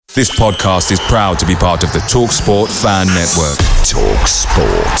This podcast is proud to be part of the TalkSport Fan Network.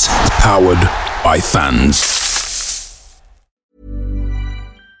 TalkSport. Powered by fans.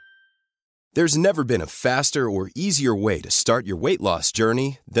 There's never been a faster or easier way to start your weight loss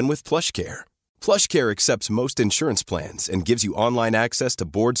journey than with PlushCare. PlushCare accepts most insurance plans and gives you online access to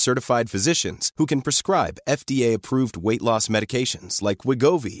board-certified physicians who can prescribe FDA-approved weight loss medications like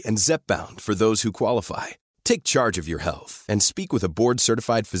Wegovy and Zepbound for those who qualify. Take charge of your health and speak with a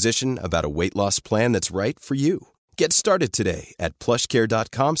board-certified physician about a weight loss plan that's right for you. Get started today at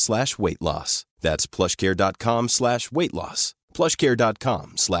plushcare.com/weight loss. That's plushcare.com/weight loss.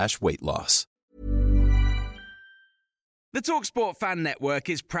 plushcare.com/weight loss. The TalkSport Fan Network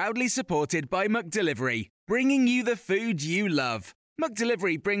is proudly supported by McDelivery, bringing you the food you love.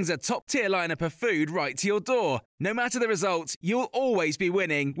 McDelivery brings a top-tier lineup of food right to your door. No matter the result, you'll always be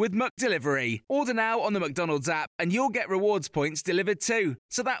winning with McDelivery. Order now on the McDonald's app and you'll get rewards points delivered too.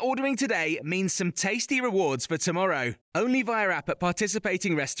 So that ordering today means some tasty rewards for tomorrow. Only via app at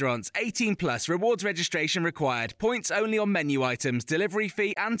participating restaurants. 18 plus. Rewards registration required. Points only on menu items. Delivery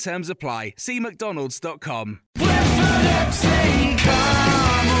fee and terms apply. See mcdonalds.com. Brentford FC,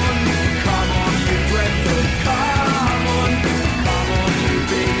 come on, you Brentford, come on, you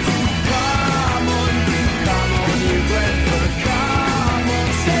bees, come on, you Brentford, come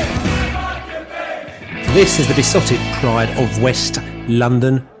on, This is the Besotted Pride of West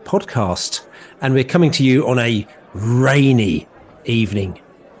London podcast, and we're coming to you on a rainy evening.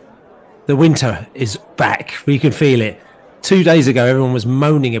 The winter is back. We can feel it. 2 days ago, everyone was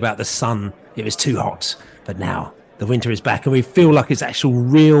moaning about the sun. It was too hot. But now the winter is back and we feel like it's actual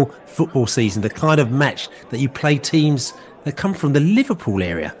real football season, the kind of match that you play teams that come from the Liverpool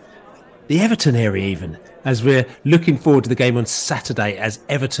area, the Everton area even, as we're looking forward to the game on Saturday as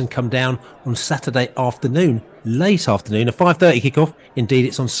Everton come down on Saturday afternoon, late afternoon, a 5:30 kickoff. Indeed,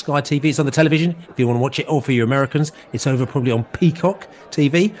 it's on Sky TV. It's on the television if you want to watch it, or for you Americans, it's over probably on Peacock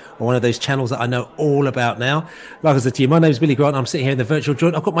TV, or one of those channels that I know all about now. Like I said to you, my name's Billy Grant. I'm sitting here in the virtual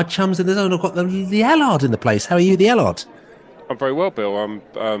joint. I've got my chums in the zone. I've got the Allard in the place. How are you, the Allard? I'm very well, Bill.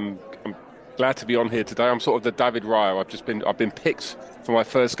 I'm glad to be on here today. I'm sort of the David Raya. I've been picked for my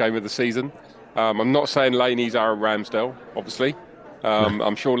first game of the season. I'm not saying Laney's Aaron Ramsdale, obviously.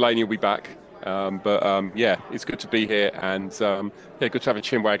 I'm sure Laney will be back. Yeah, it's good to be here, and good to have a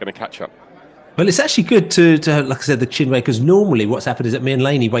chinwag and a catch up. Well, it's actually good to have, like I said, the chinwag, because normally what's happened is that me and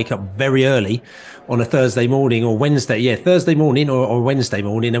Laney wake up very early on a Thursday morning or Wednesday. Yeah, Thursday morning or Wednesday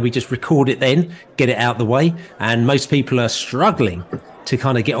morning, and we just record it then, get it out the way. And most people are struggling to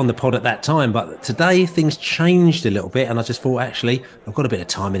kind of get on the pod at that time. But today things changed a little bit, and I just thought, actually, I've got a bit of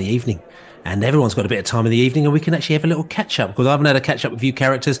time in the evening. And everyone's got a bit of time in the evening, and we can actually have a little catch-up, because I haven't had a catch-up with you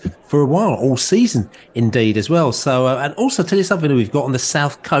characters for a while, all season, indeed, as well. So, and also tell you something that we've got on the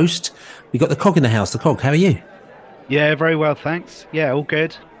South Coast. We've got the Cog in the house. The Cog, how are you? Yeah, very well, thanks. Yeah, all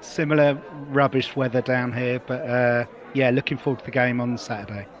good. Similar rubbish weather down here, but looking forward to the game on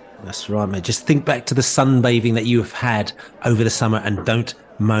Saturday. That's right, mate. Just think back to the sunbathing that you have had over the summer and don't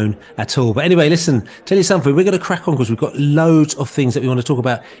moan at all. But anyway, listen, tell you something, we're going to crack on because we've got loads of things that we want to talk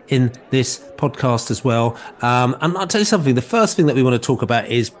about in this podcast as well. And I'll tell you something, the first thing that we want to talk about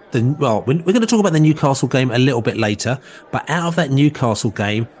is we're going to talk about the Newcastle game a little bit later, but out of that Newcastle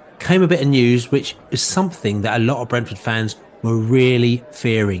game came a bit of news, which is something that a lot of Brentford fans were really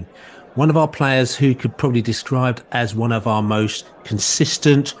fearing. One of our players who could probably be described as one of our most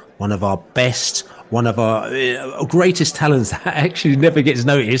consistent, one of our best, one of our greatest talents that actually never gets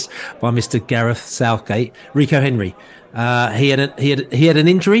noticed by Mr. Gareth Southgate, Rico Henry. He had an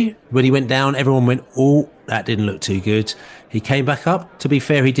injury when he went down. Everyone went, "Oh, that didn't look too good." He came back up. To be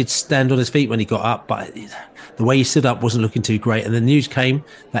fair, he did stand on his feet when he got up, but the way he stood up wasn't looking too great. And the news came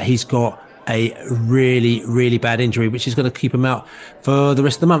that he's got a really, really bad injury, which is going to keep him out for the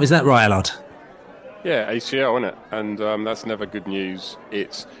rest of the month. Is that right, Allard? Yeah, ACL, isn't it? And that's never good news.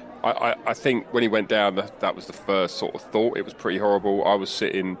 I think when he went down, that was the first sort of thought. It was pretty horrible. I was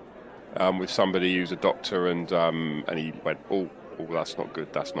sitting with somebody who's a doctor, and he went, "Oh, that's not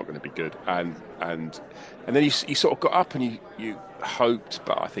good. That's not going to be good." And then he sort of got up, and you hoped,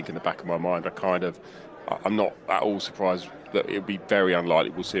 but I think in the back of my mind, I'm not at all surprised that it would be very unlikely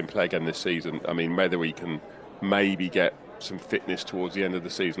we'll see him play again this season. I mean, whether he can maybe get some fitness towards the end of the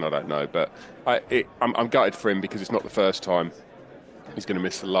season, I don't know. But I'm gutted for him, because it's not the first time he's going to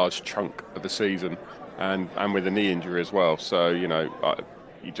miss a large chunk of the season, and with a knee injury as well. So,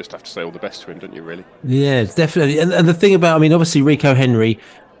 you just have to say all the best to him, don't you, really? Yeah, definitely. And the thing about, obviously Rico Henry,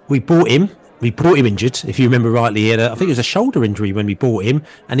 we bought him we bought him injured, if you remember rightly. He had I think it was a shoulder injury when we bought him,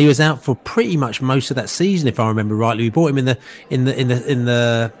 and he was out for pretty much most of that season, if I remember rightly. We bought him in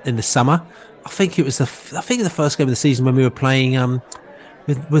the summer. I think it was the first game of the season when we were playing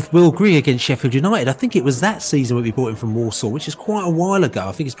with Will Gree against Sheffield United. I think it was that season when we bought him from Warsaw, which is quite a while ago.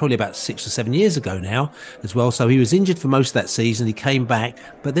 I think it's probably about 6 or 7 years ago now as well. So he was injured for most of that season. He came back.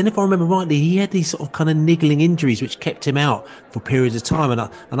 But then if I remember rightly, he had these sort of kind of niggling injuries which kept him out for periods of time.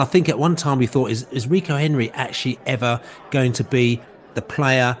 And I think at one time we thought, is Rico Henry actually ever going to be the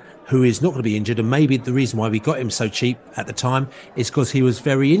player who is not going to be injured? And maybe the reason why we got him so cheap at the time is because he was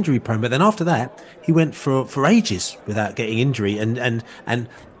very injury prone. But then after that, he went for ages without getting injury, and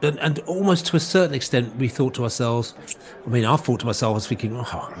almost to a certain extent, we thought to ourselves, I thought to myself, I was thinking,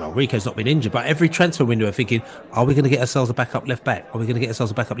 oh, no, Rico's not been injured. But every transfer window, I'm thinking, are we going to get ourselves a backup left back? Are we going to get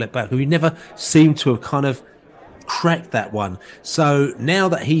ourselves a backup left back? We never seem to have kind of cracked that one. So now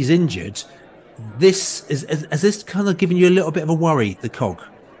that he's injured, has this kind of given you a little bit of a worry, the cog?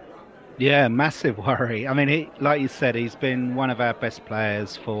 Yeah, massive worry. I mean, like you said, he's been one of our best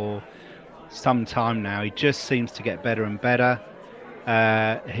players for some time now. He just seems to get better and better.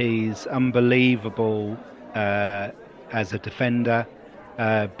 He's unbelievable as a defender,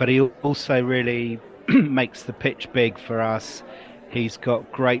 but he also really makes the pitch big for us. He's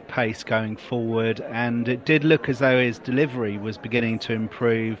got great pace going forward, and it did look as though his delivery was beginning to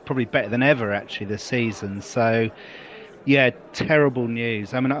improve, probably better than ever actually this season. So yeah, terrible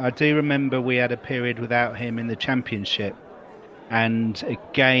news. I mean, I do remember we had a period without him in the Championship, and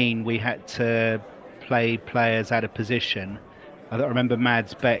again we had to play players out of position. I remember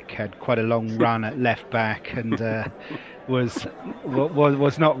Mads Beck had quite a long run at left back, and was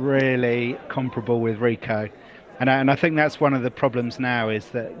not really comparable with Rico. And I think that's one of the problems now, is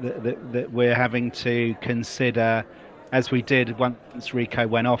that we're having to consider, as we did once Rico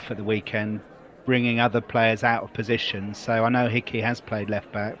went off at the weekend, bringing other players out of position. So I know Hickey has played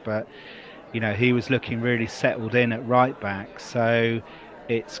left back, but he was looking really settled in at right back. So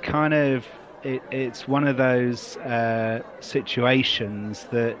it's kind of it's one of those situations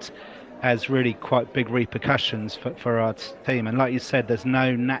that has really quite big repercussions for our team. And like you said, there's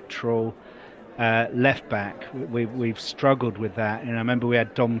no natural left back. We've struggled with that. I remember we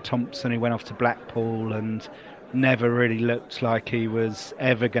had Dom Thompson, who went off to Blackpool and never really looked like he was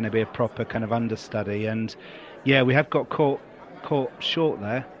ever going to be a proper kind of understudy. And yeah, we have got caught short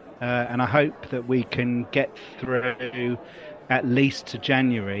there, and I hope that we can get through at least to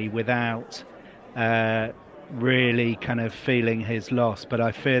January without really kind of feeling his loss, but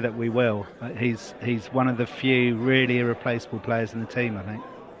I fear that we will. He's one of the few really irreplaceable players in the team, I think.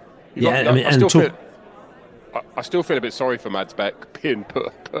 I still feel a bit sorry for Mads Beck being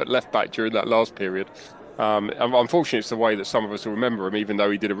put at left back during that last period. Unfortunately, it's the way that some of us will remember him, even though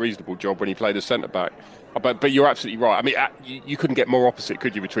he did a reasonable job when he played as centre back. But you're absolutely right. I mean, you couldn't get more opposite,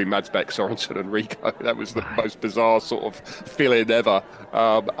 could you, between Mads Beck, Sorensen and Rico? That was the most bizarre sort of fill-in ever.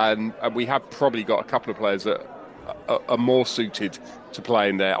 And we have probably got a couple of players that are more suited to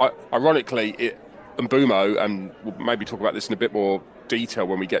playing there. Ironically, Mbumo, and we'll maybe talk about this in a bit more detail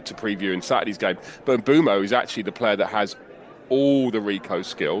when we get to previewing Saturday's game, but Mbumo is actually the player that has all the Rico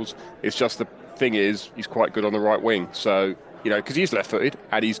skills. It's just the thing is, he's quite good on the right wing. So, because he's left-footed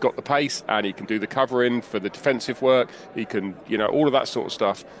and he's got the pace and he can do the covering for the defensive work. He can, all of that sort of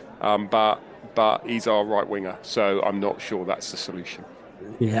stuff. But he's our right winger, so I'm not sure that's the solution.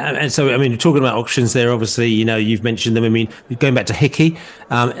 Yeah, and so, I mean, talking about options there, obviously, you've mentioned them. I mean, going back to Hickey,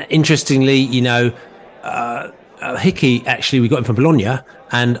 interestingly, Hickey, actually, we got him from Bologna,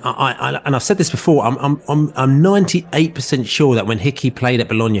 and I've said this before. I'm 98% sure that when Hickey played at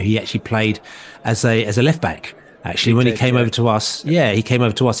Bologna, he actually played as a left back. Actually, when he came over to us, he came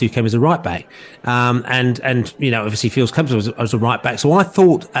over to us. He came as a right back, and obviously feels comfortable as a right back. So I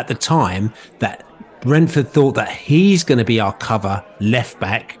thought at the time that Brentford thought that he's going to be our cover left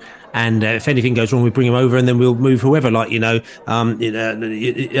back. And if anything goes wrong, we bring him over, and then we'll move whoever, like sort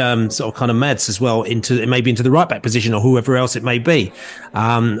of kind of Mads as well into the right back position, or whoever else it may be,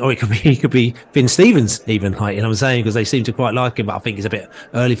 or it could be Finn Stevens even, like I'm saying, because they seem to quite like him, but I think it's a bit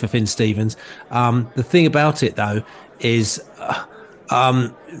early for Finn Stevens. The thing about it though is,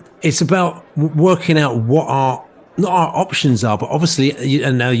 it's about working out what not our options are, but obviously,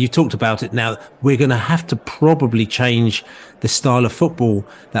 and now you've talked about it, now we're going to have to probably change the style of football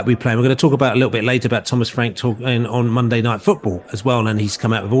that we play. We're going to talk about a little bit later about Thomas Frank talking on Monday Night Football as well, and he's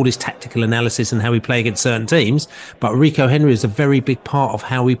come out with all this tactical analysis and how we play against certain teams. But Rico Henry is a very big part of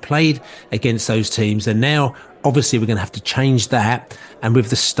how we played against those teams, and now obviously we're going to have to change that. And with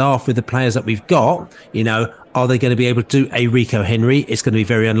the staff, with the players that we've got, Are they going to be able to do a Rico Henry? It's going to be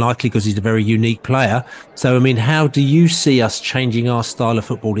very unlikely because he's a very unique player. So, I mean, how do you see us changing our style of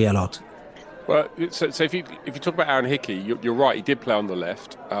football, Elot? Well, so if you talk about Aaron Hickey, you're right. He did play on the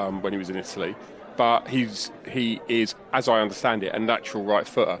left when he was in Italy, but he is, as I understand it, a natural right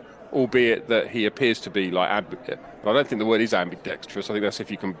footer. Albeit that he appears to be like, I don't think the word is ambidextrous. I think that's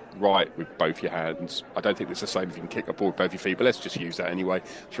if you can write with both your hands. I don't think it's the same if you can kick a ball with both your feet, but let's just use that anyway.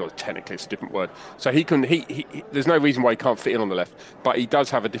 Sure, technically it's a different word. So he there's no reason why he can't fit in on the left, but he does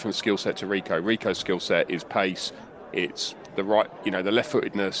have a different skill set to Rico. Rico's skill set is pace. It's the right, the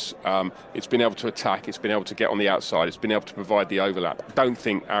left-footedness. It's been able to attack. It's been able to get on the outside. It's been able to provide the overlap. I don't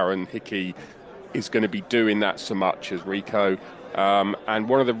think Aaron Hickey is going to be doing that so much as Rico. And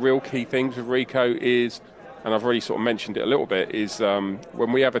one of the real key things with Rico is, and I've already sort of mentioned it a little bit, is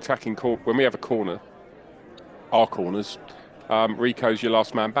when we have when we have a corner, our corners, Rico's your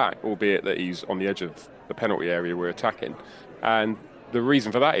last man back, albeit that he's on the edge of the penalty area we're attacking. And the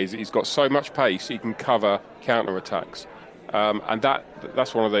reason for that is he's got so much pace, he can cover counter-attacks. And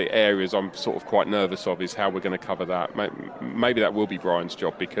that's one of the areas I'm sort of quite nervous of, is how we're going to cover that. Maybe that will be Brian's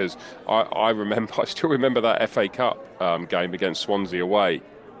job, because I still remember that FA Cup game against Swansea away,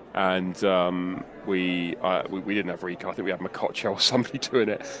 and we didn't have Rico. I think we had Makocha or somebody doing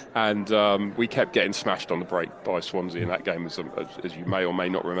it, and we kept getting smashed on the break by Swansea in that game, as you may or may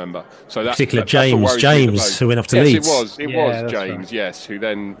not remember. So that particular James, who went off to Leeds. It was James, right. Yes, who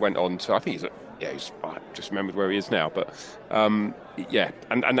then went on to, I think I just remembered where he is now, but and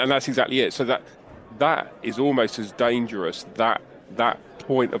that's exactly it. So that is almost as dangerous, that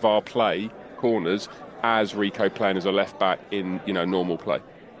point of our play, corners, as Rico playing as a left back in normal play.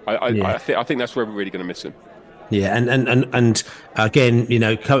 I think that's where we're really going to miss him. Yeah, and again,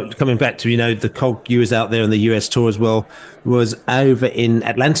 coming back to the Cog, you was out there on the US tour as well, was over in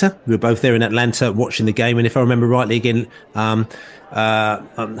Atlanta. We were both there in Atlanta watching the game, and if I remember rightly, again, what's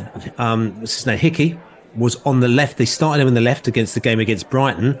his name, Hickey was on the left. They started him on the left against the game against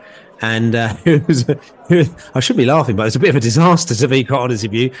Brighton, and I shouldn't be laughing, but it was a bit of a disaster, to be quite honest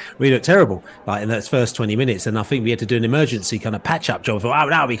with you. We looked terrible in those first 20 minutes, and I think we had to do an emergency kind of patch-up job. We thought,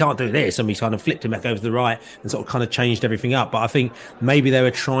 no, we can't do this, and we kind of flipped him back over to the right and sort of kind of changed everything up. But I think maybe they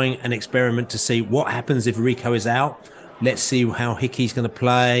were trying an experiment to see what happens if Rico is out. Let's see how Hickey's going to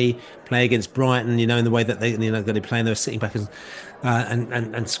play against Brighton, in the way that they're going to be playing. They're sitting back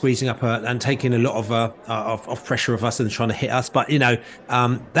and squeezing up and taking a lot of pressure of us and trying to hit us. But,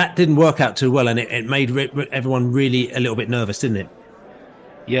 that didn't work out too well, and it made everyone really a little bit nervous, didn't it?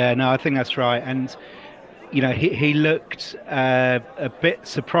 Yeah, no, I think that's right. And, he looked a bit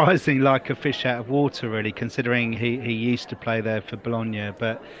surprising like a fish out of water, really, considering he used to play there for Bologna.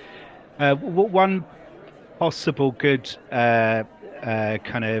 But one possible good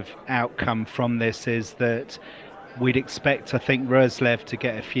kind of outcome from this is that we'd expect, I think, Roslev to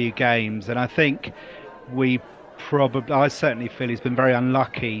get a few games, and I think I certainly feel he's been very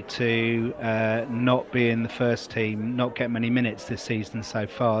unlucky to not be in the first team, not get many minutes this season so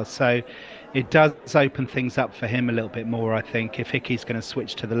far. So it does open things up for him a little bit more, I think. If Hickey's going to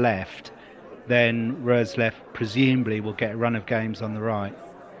switch to the left, then Roslev presumably will get a run of games on the right.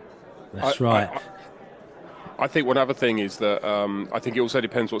 That's right. I think one other thing is that I think it also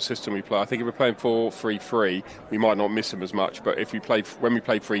depends what system we play. I think if we're playing 4-3-3, we might not miss him as much. But if when we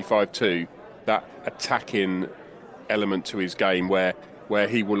play 3-5-2, that attacking element to his game, where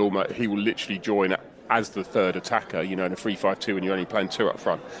he will literally join as the third attacker, in a 3-5-2, and you're only playing two up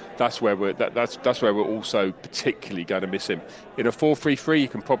front. That's where that's where we're also particularly going to miss him. In a 4-3-3, you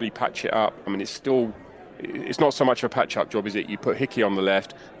can probably patch it up. I mean, it's not so much a patch-up job, is it? You put Hickey on the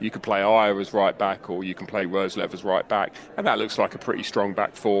left, you could play Ayer as right back, or you can play Roslev as right back, and that looks like a pretty strong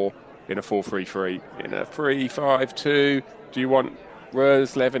back four in a 4-3-3. In a 3-5-2, do you want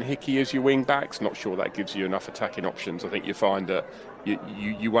Roslev and Hickey as your wing backs? Not sure that gives you enough attacking options. I think you find that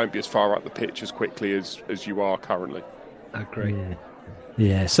you won't be as far up the pitch as quickly as you are currently. Agree.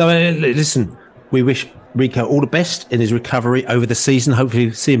 Yeah. So listen, we wish Rico all the best in his recovery over the season.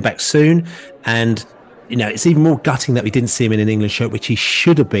 Hopefully see him back soon. And it's even more gutting that we didn't see him in an England shirt, which he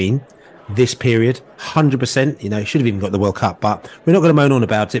should have been this period, 100%. He should have even got the World Cup, but we're not going to moan on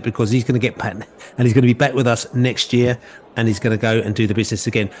about it, because he's going to get back, and he's going to be back with us next year, and he's going to go and do the business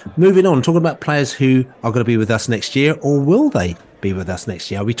again. Moving on, talking about players who are going to be with us next year, or will they be with us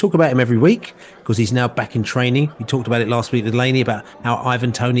next year? We talk about him every week because he's now back in training. We talked about it last week with Laney about how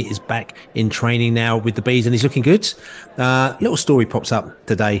Ivan Toney is back in training now with the Bees, and he's looking good. Little story pops up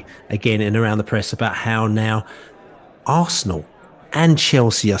today again and around the press about how now Arsenal and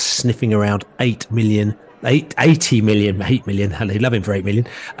Chelsea are sniffing around £8 million 80 million, 8 million. They love him for 8 million.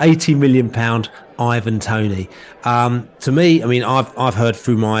 80 million pound Ivan Toney. To me, I mean, I've heard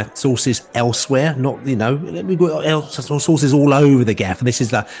through my sources elsewhere, not, we've got sources all over the gaff. And this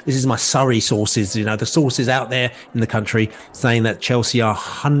is my Surrey sources, the sources out there in the country saying that Chelsea are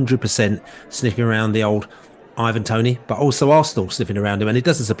 100% sniffing around the old Ivan Toney, but also Arsenal sniffing around him. And it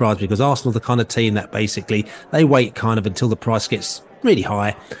doesn't surprise me because Arsenal are the kind of team that basically they wait kind of until the price gets really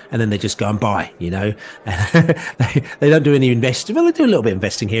high and then they just go and buy, and they don't do any investing. Well, they do a little bit of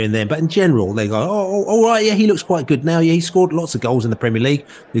investing here and there, but in general they go, oh, all right, yeah, he looks quite good now, yeah, he scored lots of goals in the Premier League,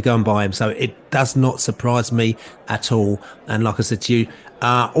 we go and buy him. So it does not surprise me at all. And like I said to you,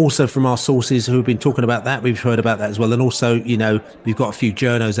 also from our sources who have been talking about that, we've heard about that as well. And also, we've got a few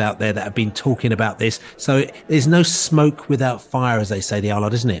journos out there that have been talking about this. So there's no smoke without fire, as they say, the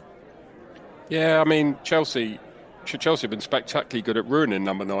Allard, isn't it? Yeah, I mean, Chelsea have been spectacularly good at ruining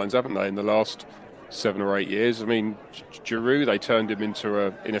number 9s, haven't they, in the last 7 or 8 years? I mean, Giroud, they turned him into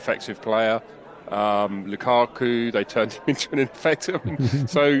an ineffective player. Lukaku, they turned him into an ineffective.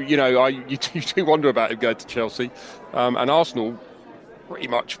 So, you do wonder about him going to Chelsea. And Arsenal pretty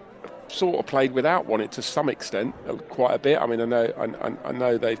much sort of played without one to some extent, quite a bit. I mean, I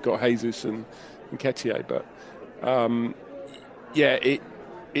know they've got Jesus and Nketiah, but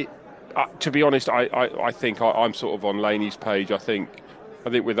to be honest, I think I'm sort of on Laney's page. I think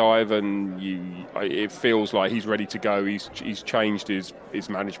with Ivan, it feels like he's ready to go. He's changed his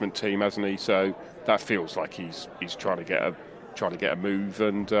management team, hasn't he? So that feels like he's trying to get a move.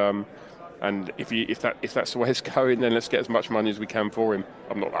 And if that's the way it's going, then let's get as much money as we can for him.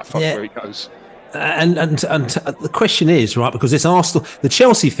 I'm not that fussed where he goes. And the question is, right, because this Arsenal, the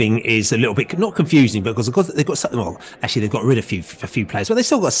Chelsea thing is a little bit not confusing, because they've got something. Well, actually, they've got rid of a few players, but they've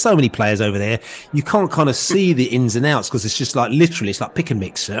still got so many players over there. You can't kind of see the ins and outs because it's just like literally, it's like pick and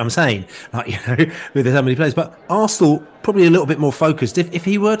mix. I'm saying, like, with so many players. But Arsenal probably a little bit more focused. If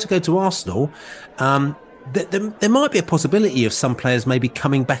he were to go to Arsenal, there might be a possibility of some players maybe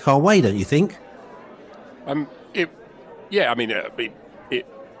coming back our way, don't you think?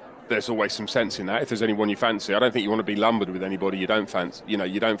 There's always some sense in that. If there's anyone you fancy, I don't think you want to be lumbered with anybody you don't fancy.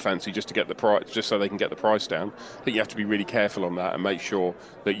 You don't fancy just to get the price, just so they can get the price down. I think you have to be really careful on that and make sure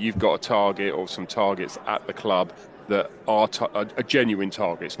that you've got a target or some targets at the club that are genuine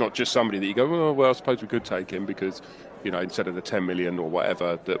targets, not just somebody that you go, oh, well, I suppose we could take him because, instead of the 10 million or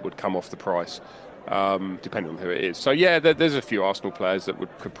whatever that would come off the price, depending on who it is. So yeah, there's a few Arsenal players that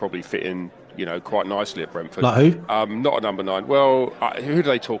could probably fit in, quite nicely at Brentford. Like who? Not a number 9. Well, who do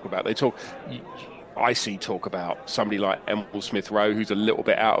they talk about? I see talk about somebody like Emil Smith-Rowe, who's a little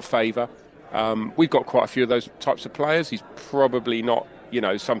bit out of favour. We've got quite a few of those types of players. He's probably not,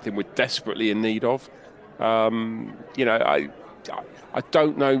 something we're desperately in need of. I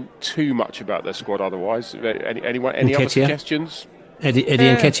don't know too much about their squad otherwise. Any other suggestions? Eddie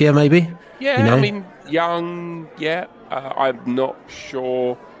Nketiah, maybe? Yeah, I mean, young, yeah. I'm not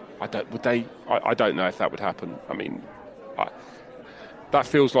sure. I don't know if that would happen. I mean, that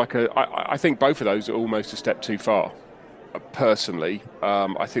feels like I think both of those are almost a step too far. Personally,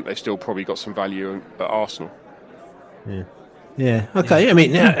 I think they've still probably got some value at Arsenal. Yeah. Okay. I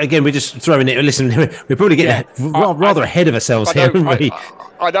mean, again, we're just throwing it. Listen, we're probably getting rather ahead of ourselves here, aren't we?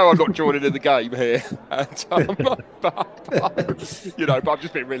 I know I'm not joining in the game here, but I'm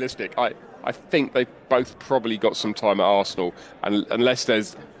just being realistic. I think they've both probably got some time at Arsenal, and unless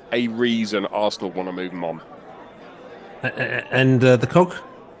there's a reason Arsenal want to move them on. And the Cog?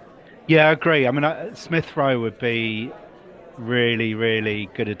 Yeah, I agree. I mean, Smith Rowe would be really, really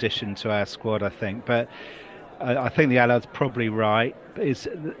good addition to our squad, I think. But I think the Allard's probably right. Is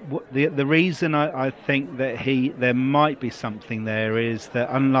the reason I think that there might be something there is that,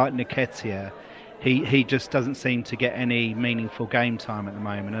 unlike Nketiah, he just doesn't seem to get any meaningful game time at the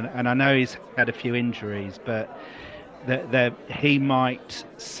moment. And I know he's had a few injuries, but he might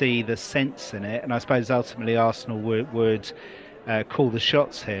see the sense in it. And I suppose ultimately Arsenal would call the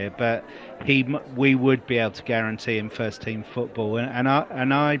shots here, but we would be able to guarantee him first team football. And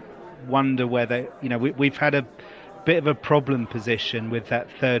I wonder whether, we've had a bit of a problem position with that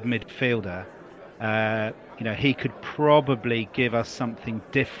third midfielder. He could probably give us something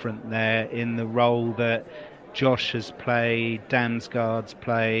different there in the role that Josh has played, Damsgaard's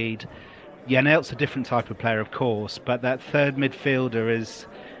played. Janelt's a different type of player, of course, but that third midfielder is,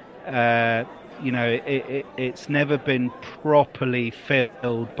 it's never been properly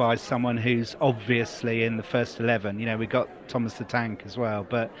filled by someone who's obviously in the first 11. We got Thomas the Tank as well,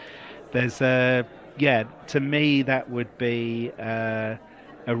 but there's to me that would be a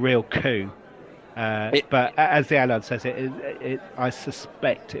real coup. But as the Allard says, I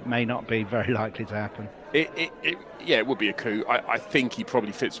suspect it may not be very likely to happen. It would be a coup. I think he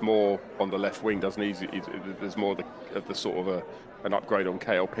probably fits more on the left wing, doesn't he? There's more of the sort of an upgrade on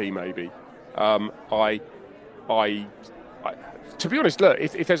KLP maybe. To be honest, look,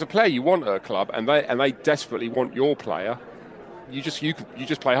 if there's a player you want at a club and they desperately want your player, you just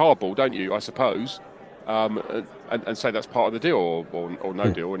play hardball, don't you? I suppose, and say that's part of the deal or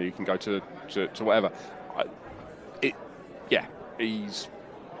no deal, and you can go to whatever. It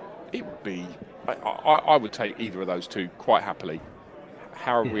would be. I would take either of those two quite happily.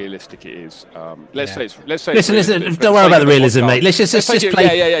 How realistic it is. Let's say. Listen. Don't worry about the realism, mate. Let's just play.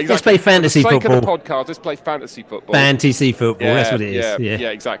 Exactly. Let's play fantasy football. For the podcast, let's play fantasy football. Fantasy football. That's what it is. Yeah,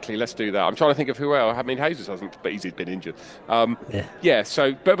 exactly. Let's do that. I'm trying to think of who else. I mean, Jesus hasn't, but he's been injured.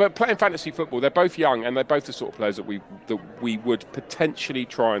 So, but playing fantasy football, they're both young and they're both the sort of players that we would potentially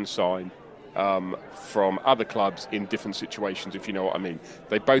try and sign from other clubs in different situations, if you know what I mean.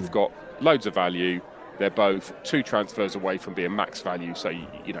 They both got loads of value. They're both 2 transfers away from being max value. So,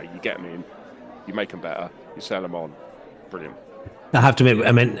 you get them in, you make them better, you sell them on. Brilliant. I have to admit,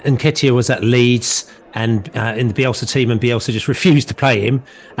 I mean, Nketiah was at Leeds and in the Bielsa team, and Bielsa just refused to play him.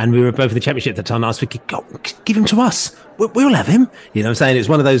 And we were both in the Championship at the time. I was thinking, God, give him to us. We'll have him. You know what I'm saying? It's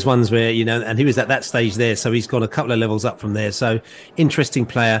one of those ones where, and he was at that stage there. So he's gone a couple of levels up from there. So interesting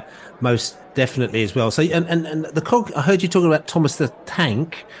player, most definitely as well. So, and the cog, I heard you talking about Thomas the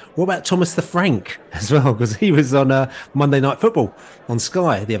Tank. What about Thomas the Frank as well? Because he was on Monday Night Football on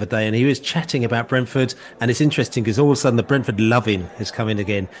Sky the other day, and he was chatting about Brentford. And it's interesting because all of a sudden the Brentford loving has come in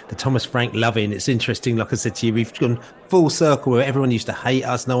again. The Thomas Frank loving. It's interesting. Like I said to you, we've gone full circle where everyone used to hate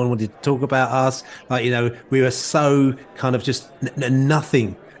us. No one wanted to talk about us. Like, we were so kind of just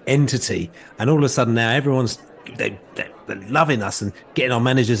nothing entity. And all of a sudden now everyone's they're loving us and getting our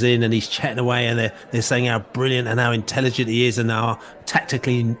managers in, and he's chatting away, and they're saying how brilliant and how intelligent he is and how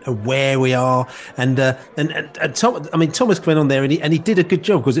tactically aware we are. And Thomas went on there and he did a good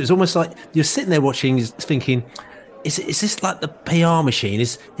job, because it was almost like you're sitting there watching thinking, is this like the PR machine?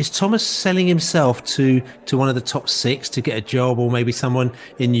 Is Thomas selling himself to one of the top 6 to get a job, or maybe someone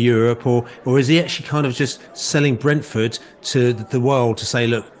in Europe, or is he actually kind of just selling Brentford to the world to say,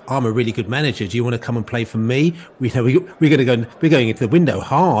 look, I'm a really good manager. Do you want to come and play for me? We're going into the window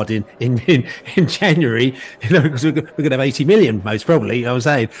hard in January, because we're going to have 80 million most probably. I was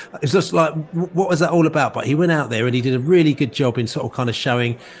saying, it's just like, what was that all about? But he went out there and he did a really good job in sort of kind of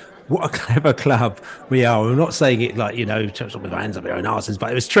showing what a clever club we are. I'm not saying it like, with our hands up our own arses,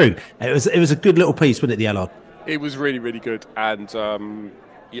 but it was true. It was a good little piece, wasn't it, the Allard? It was really, really good. And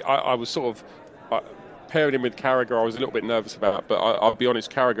I was sort of pairing him with Carragher. I was a little bit nervous about, but I'll be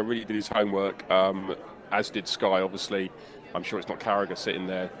honest, Carragher really did his homework, as did Sky, obviously. I'm sure it's not Carragher sitting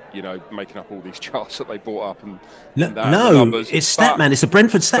there, making up all these charts that they brought up and it's Statman. It's a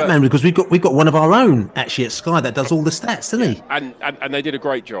Brentford Statman, because we've got one of our own actually at Sky that does all the stats, doesn't he? And they did a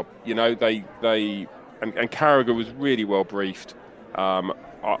great job. They Carragher was really well briefed.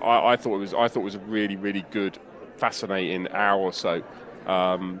 I thought it was a really, really good, fascinating hour or so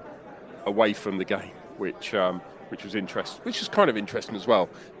away from the game, which was interesting, which was kind of interesting as well.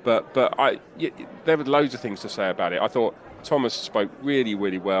 But there were loads of things to say about it. I thought Thomas spoke really,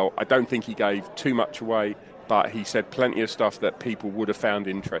 really well. I don't think he gave too much away, but he said plenty of stuff that people would have found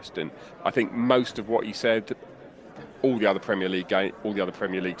interesting. I think most of what he said, all the other Premier League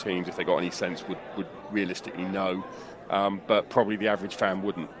teams, if they got any sense, would realistically know. But probably the average fan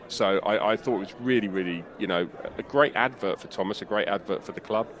wouldn't. So I thought it was really, really, a great advert for Thomas, a great advert for the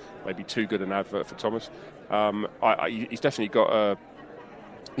club. Maybe too good an advert for Thomas. He's definitely got a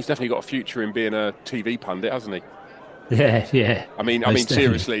future in being a TV pundit, hasn't he? Yeah. I mean,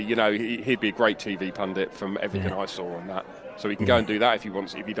 seriously, he'd be a great TV pundit from everything I saw on that. So he can go and do that if he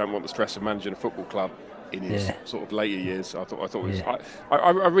wants. If he don't want the stress of managing a football club in his sort of later years, I thought it was.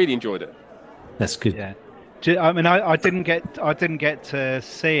 I really enjoyed it. That's good. Yeah. I mean, I didn't get to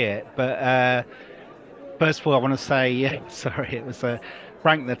see it, but first of all, I want to say, sorry, it was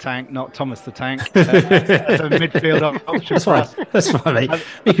Frank the Tank, not Thomas the Tank, as a midfield option. That's fine, mate.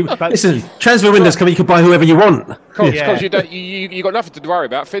 Listen, transfer windows coming. You can buy whoever you want. Because you got nothing to worry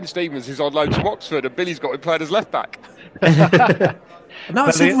about. Finn Stevens is on loan to Oxford, and Billy's got him playing as left back. No,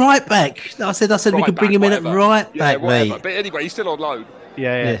 I said right back. I said right we could bring him in at right back, mate. But anyway, he's still on loan.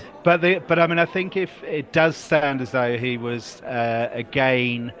 Yeah. But I mean, I think if it does sound as though he was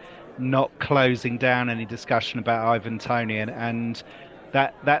again not closing down any discussion about Ivan Toney, and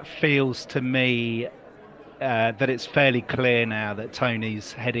that feels to me that it's fairly clear now that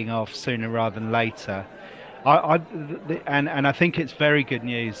Toney's heading off sooner rather than later. And I think it's very good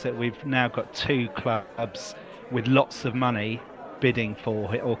news that we've now got two clubs with lots of money bidding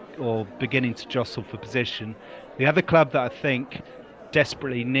for it or beginning to jostle for position. The other club that I think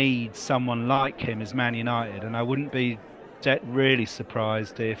desperately needs someone like him is Man United, and I wouldn't be really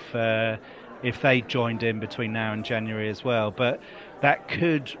surprised if they joined in between now and January as well. But that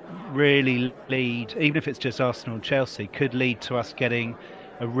could really lead, even if it's just Arsenal and Chelsea, could lead to us getting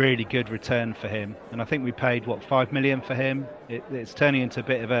a really good return for him. And I think we paid, what, 5 million for him? It's turning into a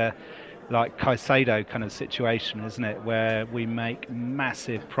bit of a like Caicedo kind of situation, isn't it? Where we make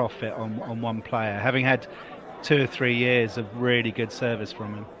massive profit on one player, having had 2 or 3 years of really good service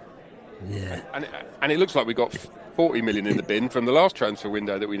from him. Yeah. And it looks like we got 40 million in the bin from the last transfer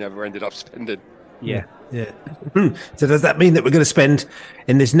window that we never ended up spending. Yeah. So does that mean that we're going to spend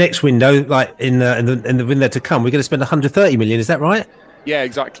in this next window, like in the window to come, we're going to spend 130 million? Is that right? Yeah,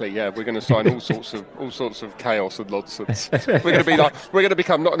 exactly. Yeah, we're going to sign all sorts of chaos and nonsense. We're going to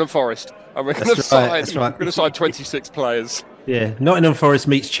become Nottingham Forest, and we're going to sign 26 players. Yeah, Nottingham Forest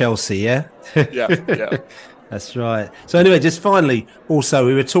meets Chelsea. Yeah. Yeah. That's right. So anyway, just finally, also,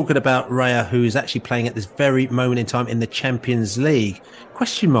 we were talking about Raya, who is actually playing at this very moment in time in the Champions League.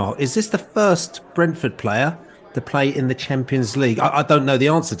 Question mark, is this the first Brentford player to play in the Champions League? I don't know the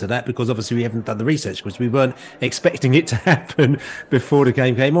answer to that because obviously we haven't done the research because we weren't expecting it to happen before the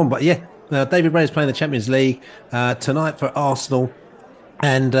game came on. But yeah, David Raya is playing the Champions League tonight for Arsenal.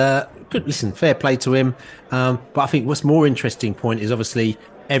 And good, listen, fair play to him. But I think what's more interesting point is obviously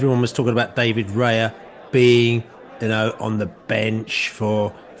everyone was talking about David Raya being, on the bench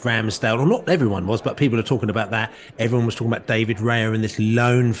for Ramsdale. Well, not everyone was, but people are talking about that. Everyone was talking about David Raya and this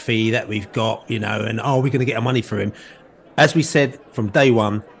loan fee that we've got, and we're going to get our money for him. As we said from day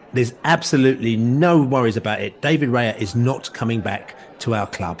one, there's absolutely no worries about it. David Raya is not coming back to our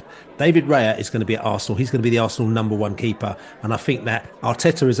club. David Raya is going to be at Arsenal. He's going to be the Arsenal number one keeper. And I think that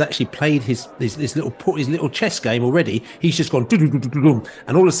Arteta has actually played his little chess game already. He's just gone,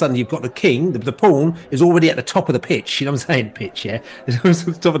 and all of a sudden you've got the king, the pawn is already at the top of the pitch. You know what I'm saying? Pitch, yeah. It's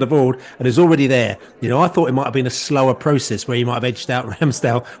at the top of the board and is already there. I thought it might have been a slower process where he might have edged out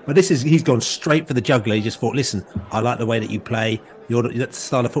Ramsdale, but he's gone straight for the jugular. He just thought, listen, I like the way that you play. That's the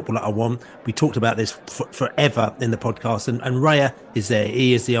style of football that I want. We talked about this forever in the podcast, and Raya is there.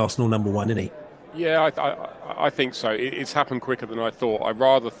 He is the Arsenal number one, isn't he? Yeah, I think so. It's happened quicker than I thought. I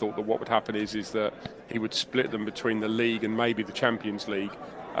rather thought that what would happen is that he would split them between the league and maybe the Champions League.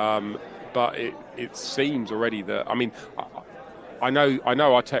 But it seems already that, I know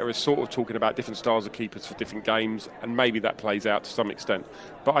Arteta is sort of talking about different styles of keepers for different games, and maybe that plays out to some extent.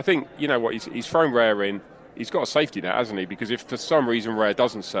 But I think, he's thrown Raya in. He's got a safety net, hasn't he? Because if for some reason Raya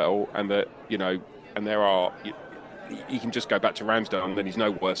doesn't settle, and that and there are, he can just go back to Ramsdale, and then he's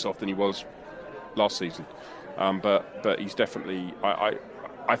no worse off than he was last season. But he's definitely.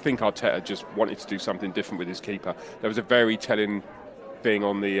 I think Arteta just wanted to do something different with his keeper. There was a very telling thing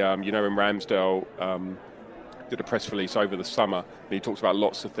on the, when Ramsdale did a press release over the summer, and he talks about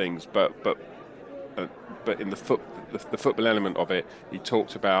lots of things, but in the football element of it, he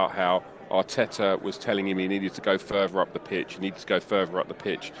talked about how Arteta was telling him he needed to go further up the pitch,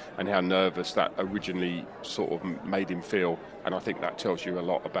 and how nervous that originally sort of made him feel. And I think that tells you a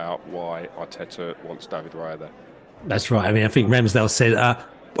lot about why Arteta wants David Raya there. That's right. I think Ramsdale said,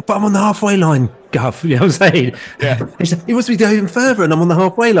 but I'm on the halfway line, Guff. You know what I'm saying? Yeah. He wants me to go even further, and I'm on the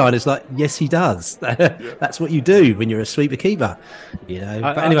halfway line. It's like, yes, he does. That's what you do when you're a sweeper keeper.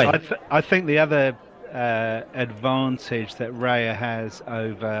 But anyway. I think the other advantage that Raya has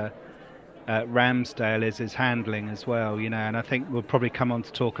over Ramsdale is his handling as well, and I think we'll probably come on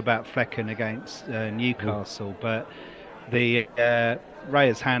to talk about Flecken against Newcastle, but the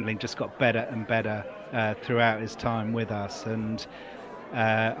Raya's handling just got better and better throughout his time with us, and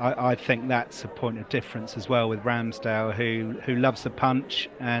I think that's a point of difference as well with Ramsdale, who loves the punch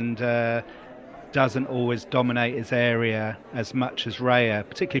and doesn't always dominate his area as much as Raya,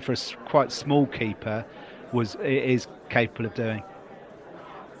 particularly for a quite small keeper, is capable of doing.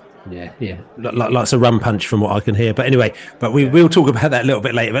 Yeah. Lots of run punch from what I can hear. But anyway, we'll talk about that a little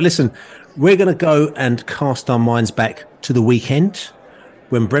bit later. But listen, we're going to go and cast our minds back to the weekend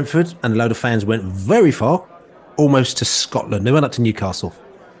when Brentford and a load of fans went very far, almost to Scotland. They went up to Newcastle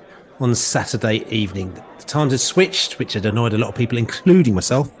on Saturday evening. The times had switched, which had annoyed a lot of people, including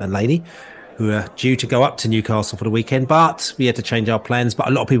myself and Lainey, who were due to go up to Newcastle for the weekend. But we had to change our plans. But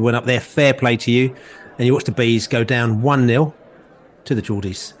a lot of people went up there. Fair play to you. And you watched the Bees go down 1-0 to the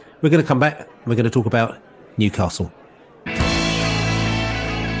Geordies. We're going to come back. We're going to talk about Newcastle.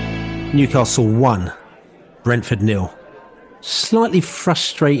 Newcastle 1, Brentford 0. Slightly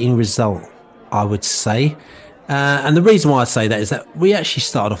frustrating result I would say. And the reason why I say that is that we actually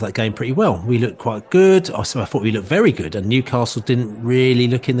started off that game pretty well. We looked quite good. I thought we looked very good, and Newcastle didn't really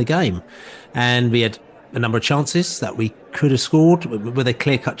look in the game. And we had a number of chances that we could have scored. Were they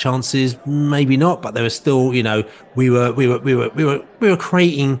clear-cut chances? Maybe not, but they were still, you know, we were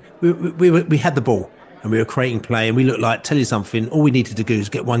creating. We had the ball. And we were creating play, and we looked like, tell you something, all we needed to do is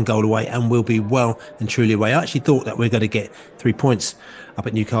get one goal away and we'll be well and truly away. I actually thought that we're going to get 3 points up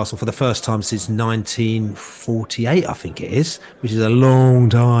at Newcastle for the first time since 1948, I think it is, which is a long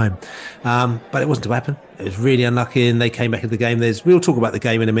time. But it wasn't to happen. It was really unlucky, and they came back into the game. We'll talk about the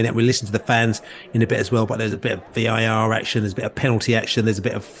game in a minute. We'll listen to the fans in a bit as well, but there's a bit of VAR action, there's a bit of penalty action, there's a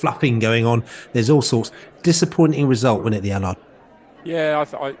bit of fluffing going on. There's all sorts. Disappointing result, wasn't it, the Allard? Yeah,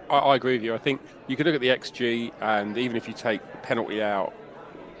 I agree with you. I think you could look at the XG, and even if you take the penalty out,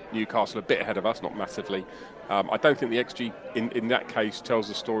 Newcastle a bit ahead of us, not massively. I don't think the XG in that case tells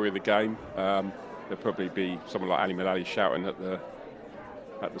the story of the game. There'll probably be someone like Ali Malali shouting at the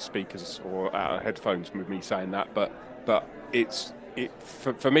speakers or at our headphones with me saying that. But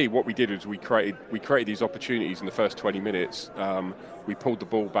for me, what we did is we created these opportunities in the first 20 minutes. We pulled the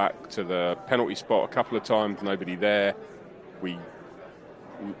ball back to the penalty spot a couple of times, nobody there.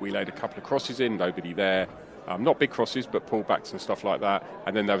 We laid a couple of crosses in, nobody there. Not big crosses, but pullbacks and stuff like that.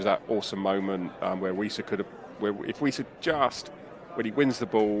 And then there was that awesome moment where Wisa could have, if Wisa when he wins the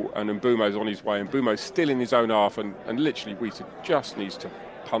ball and Mbumo's on his way, and Mbumo's still in his own half, and literally Wisa just needs to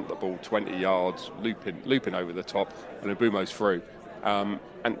punt the ball 20 yards, looping over the top, and Mbumo's through. And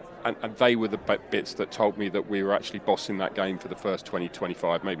they were the bits that told me that we were actually bossing that game for the first 20,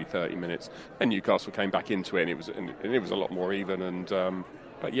 25, maybe 30 minutes. And Newcastle came back into it, and it was a lot more even. And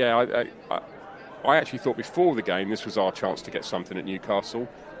but yeah, I actually thought before the game this was our chance to get something at Newcastle,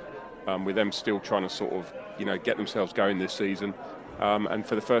 with them still trying to sort of, you know, get themselves going this season. And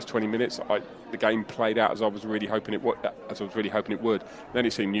for the first 20 minutes, the game played out as I was really hoping it would. Then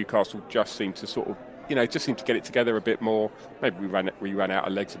it seemed Newcastle just seemed to sort of, you know, just seemed to get it together a bit more. Maybe we ran out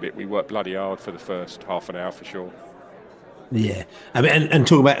of legs a bit. We worked bloody hard for the first half an hour for sure. Yeah, I mean, and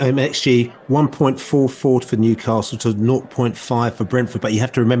talk about XG, 1.44 for Newcastle to 0.5 for Brentford. But you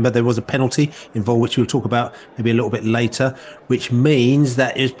have to remember there was a penalty involved, which we'll talk about maybe a little bit later, which means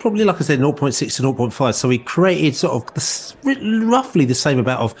that it was probably, like I said, 0.6 to 0.5. So we created sort of roughly the same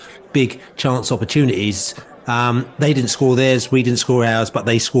amount of big chance opportunities. They didn't score theirs, we didn't score ours, but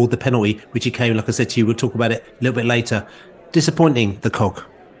they scored the penalty, which came, like I said to you, we'll talk about it a little bit later. Disappointing, the cog.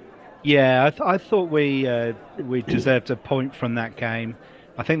 Yeah, I thought we deserved a point from that game.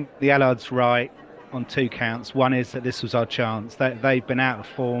 I think the Allard's right on two counts. One is that this was our chance. They've been out of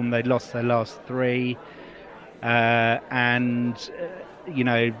form. They lost their last three. And, you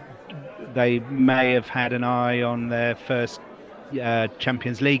know, they may have had an eye on their first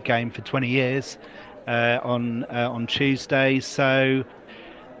Champions League game for 20 years on Tuesday. So...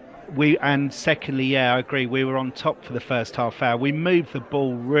 And secondly, yeah, I agree. We were on top for the first half hour. We moved the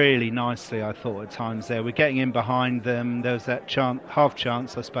ball really nicely, I thought, at times there. We're getting in behind them. There was that half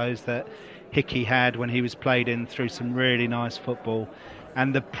chance, I suppose, that Hickey had when he was played in through some really nice football.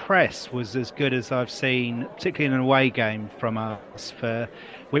 And the press was as good as I've seen, particularly in an away game from us.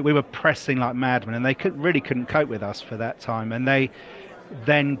 We were pressing like madmen, and they really couldn't cope with us for that time. And they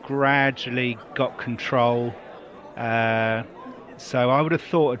then gradually got control. So I would have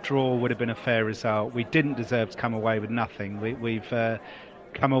thought a draw would have been a fair result. We didn't deserve to come away with nothing. We've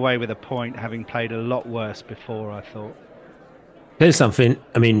come away with a point, having played a lot worse before, I thought. Here's something.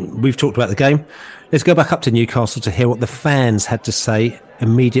 I mean, we've talked about the game. Let's go back up to Newcastle to hear what the fans had to say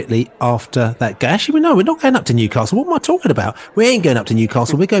immediately after that game. Actually, no, we're not going up to Newcastle. What am I talking about? We ain't going up to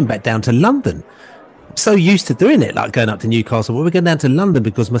Newcastle. We're going back down to London. I'm so used to doing it, like going up to Newcastle. But we're going down to London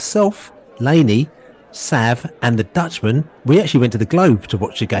because myself, Laney, Sav and the Dutchman, we actually went to the Globe to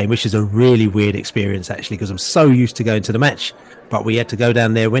watch the game, which is a really weird experience actually, because I'm so used to going to the match, but we had to go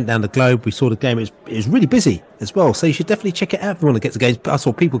down there, went down the Globe, we saw the game. It was really busy as well, so you should definitely check it out if you want to get to games. I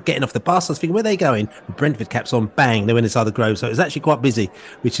saw people getting off the bus. I was thinking, where are they going? With Brentford caps on, bang, they went inside the Globe. So it was actually quite busy,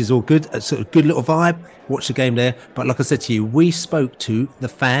 which is all good. A sort of good little vibe, watch the game there. But like I said to you, we spoke to the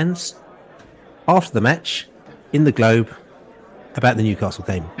fans after the match in the Globe about the Newcastle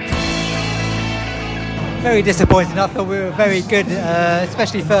game. Very disappointing. I thought we were very good,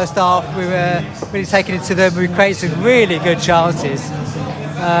 especially first half. We were really taking it to them. We created some really good chances.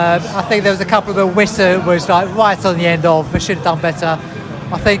 I think there was a couple of the Wissa was like right on the end of. We should have done better.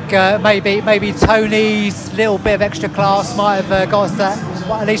 I think maybe Tony's little bit of extra class might have got us that,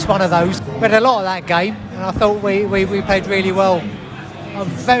 at least one of those. We had a lot of that game, and I thought we played really well. I'm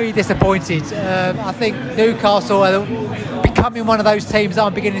very disappointed. I think Newcastle are becoming one of those teams that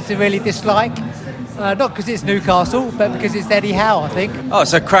I'm beginning to really dislike. Not because it's Newcastle, but because it's Eddie Howe, I think. Oh,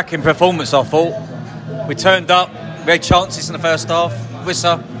 it's a cracking performance, I thought. We turned up, we had chances in the first half.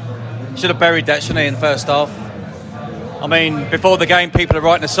 Wissa should have buried that, shouldn't he, in the first half? I mean, before the game, people are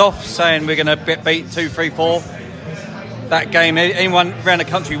writing us off, saying we're going to get beat 2-3-4. That game, anyone around the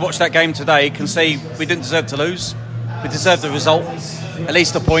country who watched that game today can see we didn't deserve to lose. We deserved the result, at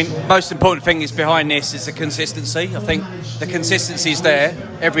least a point. Most important thing is behind this is the consistency. I think the consistency is there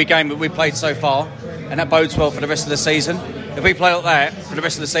every game that we've played so far, and that bodes well for the rest of the season. If we play like that for the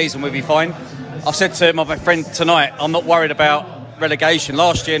rest of the season, we'll be fine. I've said to my friend tonight, I'm not worried about relegation.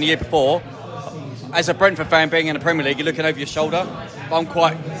 Last year and the year before, as a Brentford fan being in the Premier League, you're looking over your shoulder. But I'm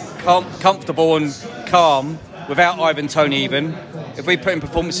quite comfortable and calm without Ivan Toney even. If we put in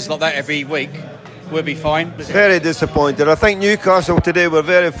performances like that every week, we'll be fine. Very disappointed. I think Newcastle today were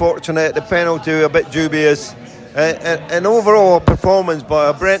very fortunate. The penalty a bit dubious. An overall performance by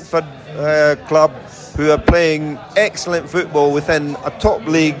a Brentford club who are playing excellent football within a top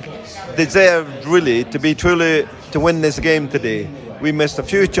league deserved really to win this game today. We missed a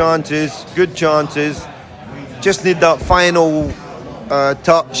few chances, good chances. Just need that final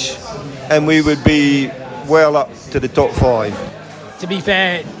touch, and we would be well up to the top 5. To be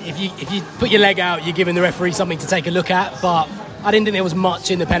fair, if you put your leg out, you're giving the referee something to take a look at. But I didn't think there was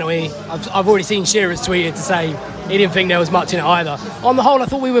much in the penalty. I've already seen Shearer's tweeted to say he didn't think there was much in it either. On the whole, I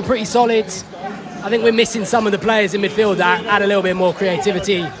thought we were pretty solid. I think we're missing some of the players in midfield that add a little bit more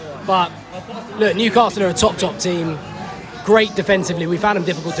creativity. But look, Newcastle are a top team. Great defensively. We found them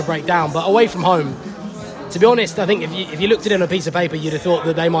difficult to break down. But away from home, to be honest, I think if you looked at it on a piece of paper, you'd have thought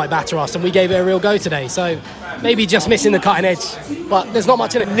that they might batter us, and we gave it a real go today. So maybe just missing the cutting edge, but there's not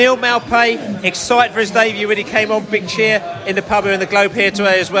much in it. Neil Maupay, excited for his debut when he came on, big cheer in the pub here in the Globe here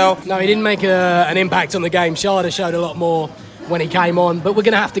today as well. No, he didn't make an impact on the game. Sharda showed a lot more when he came on, but we're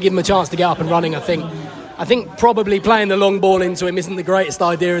going to have to give him a chance to get up and running, I think. I think probably playing the long ball into him isn't the greatest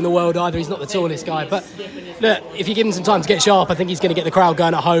idea in the world either. He's not the tallest guy. But look, if you give him some time to get sharp, I think he's going to get the crowd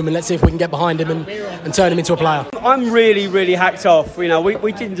going at home, and let's see if we can get behind him and turn him into a player. I'm really hacked off. You know,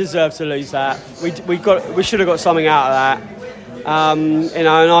 we didn't deserve to lose that. We should have got something out of that. You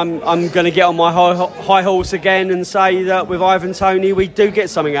know, and I'm going to get on my high horse again and say that with Ivan Toney, we do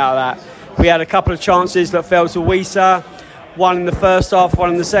get something out of that. We had a couple of chances that fell to Wissa. One in the first half, one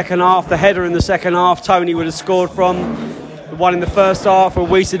in the second half. The header in the second half, Toney would have scored from. The one in the first half, where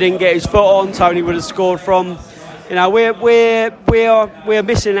Wissa didn't get his foot on, Toney would have scored from. You know, we're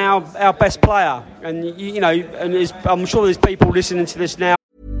missing our best player, and you know, and I'm sure there's people listening to this now.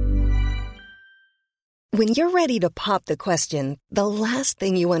 When you're ready to pop the question, the last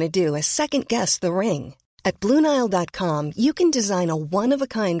thing you want to do is second guess the ring. At BlueNile.com, you can design a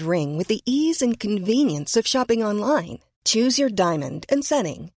one-of-a-kind ring with the ease and convenience of shopping online. Choose your diamond and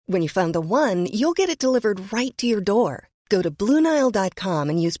setting. When you find the one, you'll get it delivered right to your door. Go to BlueNile.com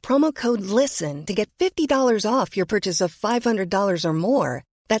and use promo code LISTEN to get $50 off your purchase of $500 or more.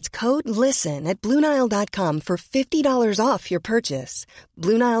 That's code LISTEN at BlueNile.com for $50 off your purchase.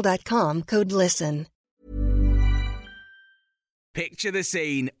 BlueNile.com, code LISTEN. Picture the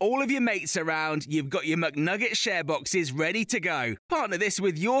scene. All of your mates around, you've got your McNugget share boxes ready to go. Partner this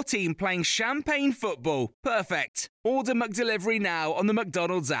with your team playing champagne football. Perfect. Order McDelivery now on the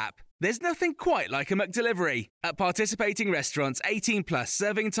McDonald's app. There's nothing quite like a McDelivery. At participating restaurants, 18 plus,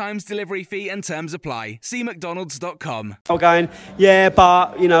 serving times, delivery fee and terms apply. See mcdonalds.com. I'm going, yeah,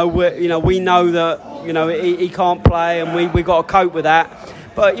 but we know that he can't play, and we got to cope with that.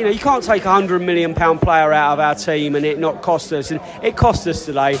 But you can't take £100 million player out of our team and it not cost us, and it cost us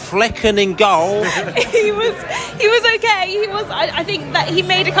today. Flecken in goal. he was okay. I think that he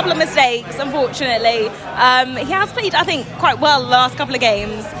made a couple of mistakes, unfortunately. He has played, I think, quite well the last couple of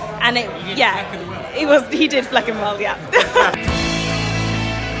games, and he did Flecken well, yeah.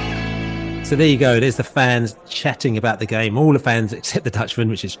 So there you go. There's the fans chatting about the game. All the fans except the Dutchman,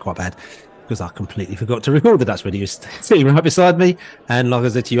 which is quite bad, because I completely forgot to record the Dutchman. He was sitting right beside me. And like I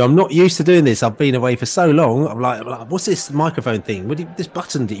said to you, I'm not used to doing this. I've been away for so long. I'm like what's this microphone thing? This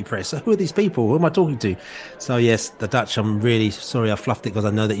button that you press? Who are these people? Who am I talking to? So yes, the Dutch, I'm really sorry I fluffed it, because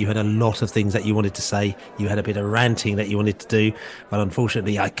I know that you had a lot of things that you wanted to say. You had a bit of ranting that you wanted to do. But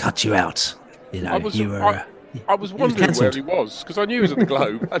unfortunately, I cut you out. I was wondering where he was, because I knew he was at the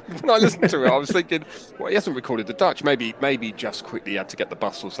Globe. And when I listened to it, I was thinking, well, he hasn't recorded the Dutch. Maybe just quickly had to get the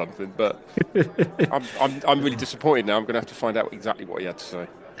bus or something. But I'm really disappointed now. I'm going to have to find out exactly what he had to say.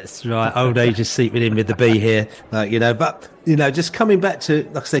 That's right. Old age is seeping in with the B here, But just coming back to,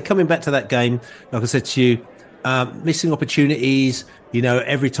 like I said, that game. Like I said to you, Missing opportunities.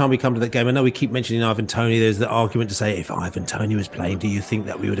 Every time we come to that game, I know we keep mentioning Ivan Toney. There's the argument to say, if Ivan Toney was playing, do you think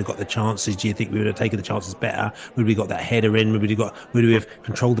that we would have got the chances? Do you think we would have taken the chances better? Would we got that header in? Would we have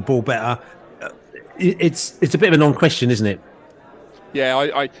controlled the ball better? It's a bit of a non-question, isn't it?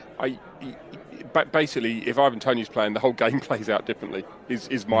 Yeah, but basically, if Ivan Toney's playing, the whole game plays out differently.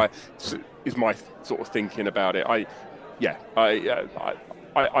 Is my sort of thinking about it. I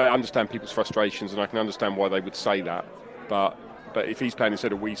understand people's frustrations, and I can understand why they would say that. But if he's playing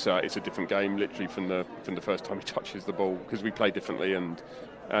instead of Wisa, it's a different game, literally from the first time he touches the ball, because we play differently. And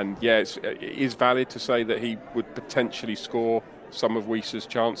yeah, it is valid to say that he would potentially score some of Wisa's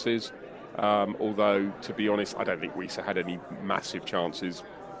chances. Although, to be honest, I don't think Wisa had any massive chances.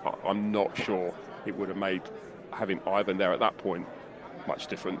 I'm not sure it would have made having Ivan there at that point much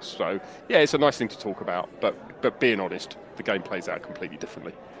difference. So yeah, it's a nice thing to talk about, but being honest, the game plays out completely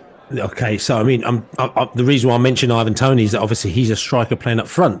differently. Okay, so I mean, the reason why I mention Ivan Toney is that obviously he's a striker playing up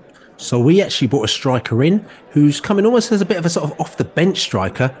front. So we actually brought a striker in who's coming almost as a bit of a sort of off the bench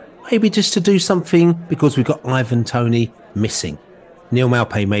striker, maybe just to do something, because we've got Ivan Toney missing. Neil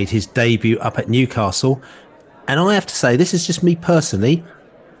Maupay made his debut up at Newcastle, and I have to say, this is just me personally,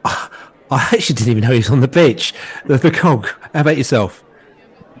 I actually didn't even know he was on the pitch. The Cog, how about yourself?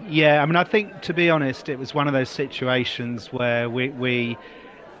 Yeah, I mean, I think, to be honest, it was one of those situations where the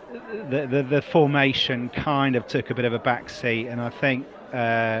formation kind of took a bit of a backseat, and I think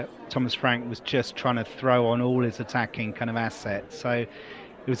Thomas Frank was just trying to throw on all his attacking kind of assets. So it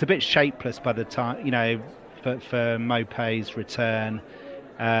was a bit shapeless by the time, for Maupay's return.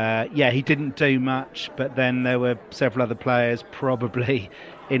 He didn't do much, but then there were several other players probably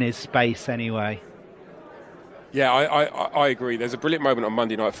in his space anyway. Yeah, I agree. There's a brilliant moment on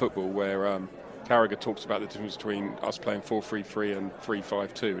Monday Night Football where Carragher talks about the difference between us playing 4-3-3 and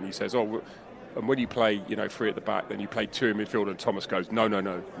 3-5-2, and he says, and when you play, three at the back, then you play two in midfield, and Thomas goes,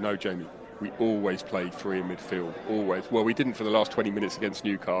 no, Jamie, we always play three in midfield, always. Well, we didn't for the last 20 minutes against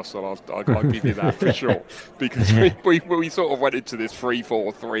Newcastle, I'll give you that for sure, because we sort of went into this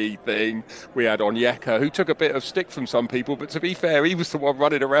 3-4-3 thing. We had Onyeka, who took a bit of stick from some people, but to be fair, he was the one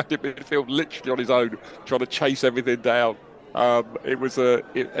running around in midfield literally on his own, trying to chase everything down. And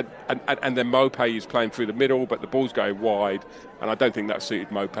then Maupay is playing through the middle, but the ball's going wide, and I don't think that suited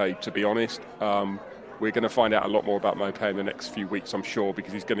Maupay, to be honest. We're going to find out a lot more about Maupay in the next few weeks, I'm sure,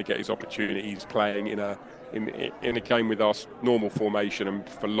 because he's going to get his opportunities playing in a game with our normal formation and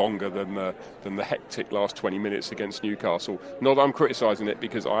for longer than the hectic last 20 minutes against Newcastle. Not that I'm criticising it,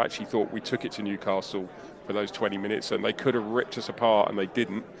 because I actually thought we took it to Newcastle for those 20 minutes, and they could have ripped us apart, and they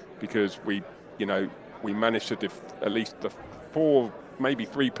didn't, because we managed to at least the four, maybe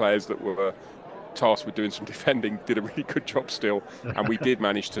three players that were tasked with doing some defending did a really good job still, and we did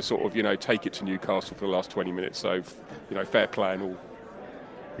manage to sort of take it to Newcastle for the last 20 minutes. So fair play and all.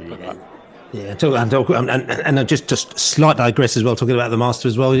 Yeah. Yeah, and just slight digress as well, talking about the Master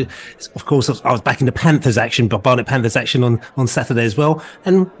as well. Of course, I was back in the Panthers action, Barnet Panthers action on Saturday as well,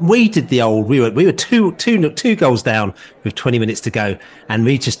 and we did the old. We were two goals down with 20 minutes to go, and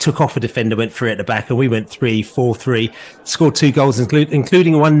we just took off a defender, went through at the back, and we went 3-4-3, scored 2 goals,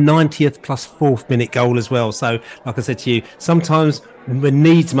 including a 190th plus 4th minute goal as well. So, like I said to you, sometimes when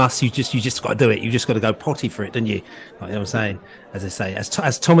needs must, you just got to do it. You just got to go potty for it, don't you? Like, you know what I'm saying? As I say,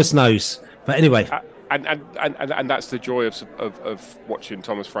 as Thomas knows. But anyway, and that's the joy of watching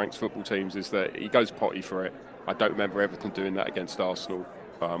Thomas Frank's football teams, is that he goes potty for it. I don't remember Everton doing that against Arsenal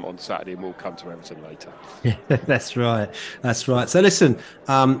on Saturday, and we'll come to Everton later. Yeah, that's right. So listen,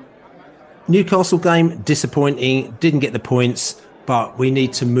 Newcastle game, disappointing, didn't get the points, but we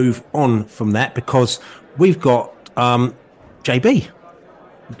need to move on from that, because we've got JB.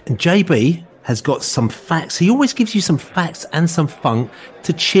 And JB has got some facts. He always gives you some facts and some funk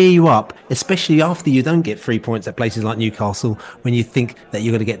to cheer you up, especially after you don't get 3 points at places like Newcastle, when you think that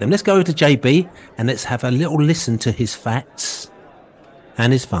you're going to get them. Let's go to JB and let's have a little listen to his facts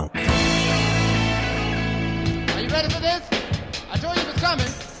and his funk. Are you ready for this? I told you it was coming.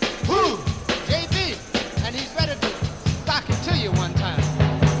 Woo! JB, and he's ready to sock it to you one time.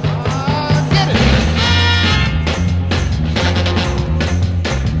 Get it!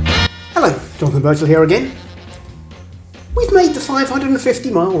 Hello, Jonathan Birchall here again. We've made the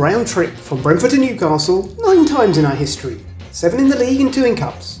 550-mile round trip from Brentford to Newcastle 9 times in our history, 7 in the league and 2 in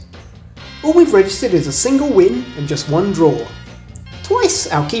cups. All we've registered is a single win and just 1 draw. Twice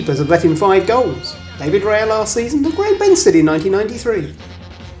our keepers have let in 5 goals, David Raya last season and Graham Benstead in 1993.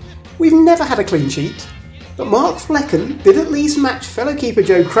 We've never had a clean sheet, but Mark Flecken did at least match fellow keeper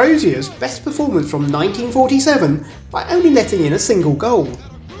Joe Crozier's best performance from 1947 by only letting in a single goal.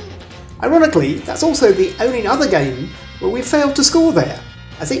 Ironically, that's also the only other game where we failed to score there,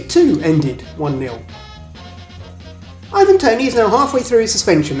 as it too ended 1-0. Ivan Toney is now halfway through his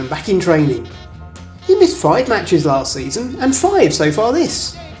suspension and back in training. He missed 5 matches last season and 5 so far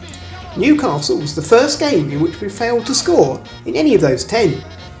this. Newcastle was the first game in which we failed to score in any of those 10.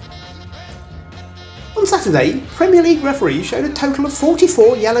 On Saturday, Premier League referees showed a total of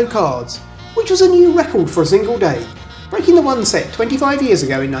 44 yellow cards, which was a new record for a single day, breaking the one set 25 years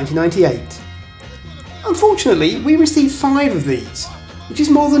ago in 1998. Unfortunately, we received 5 of these, which is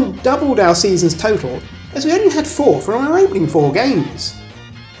more than doubled our season's total, as we only had 4 from our opening 4 games.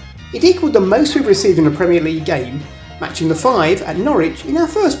 It equalled the most we've received in a Premier League game, matching the 5 at Norwich in our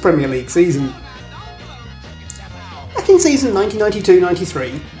first Premier League season. Back in season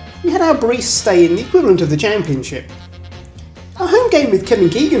 1992-93, we had our brief stay in the equivalent of the Championship. Our home game with Kevin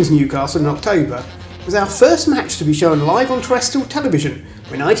Keegan's Newcastle in October was our first match to be shown live on terrestrial television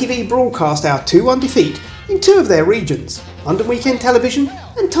when ITV broadcast our 2-1 defeat in 2 of their regions, London Weekend Television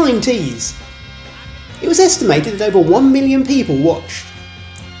and Time Tees. It was estimated that over 1 million people watched.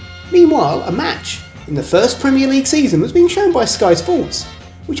 Meanwhile, a match in the first Premier League season was being shown by Sky Sports,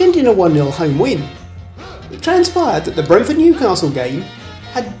 which ended in a 1-0 home win. It transpired that the Brentford-Newcastle game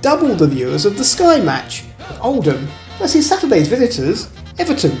had doubled the viewers of the Sky match of Oldham versus Saturday's visitors,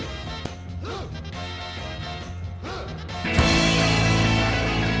 Everton.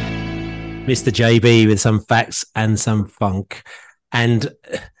 Mr. JB with some facts and some funk. And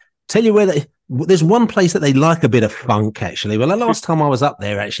tell you where there's one place that they like a bit of funk, actually. Well, the last time I was up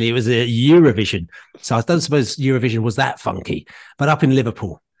there, actually, it was Eurovision. So I don't suppose Eurovision was that funky. But up in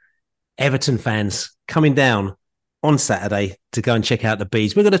Liverpool, Everton fans coming down on Saturday to go and check out the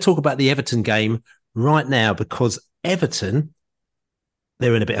Bees. We're going to talk about the Everton game right now because Everton,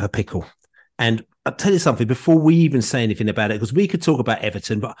 they're in a bit of a pickle. And I'll tell you something, before we even say anything about it, because we could talk about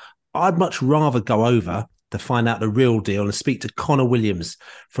Everton, but I'd much rather go over to find out the real deal and speak to Connor Williams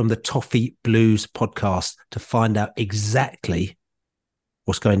from the Toffee Blues podcast to find out exactly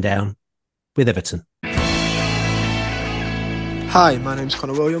what's going down with Everton. Hi, my name's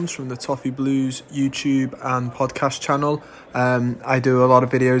Connor Williams from the Toffee Blues YouTube and podcast channel. I do a lot of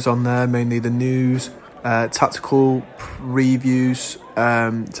videos on there, mainly the news, tactical previews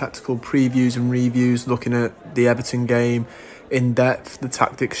and reviews, looking at the Everton game in depth, the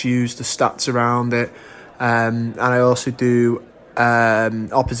tactics used, the stats around it. And I also do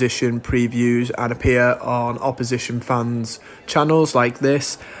opposition previews and appear on opposition fans' channels like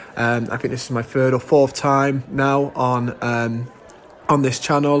this. I think this is my 3rd or 4th time now on this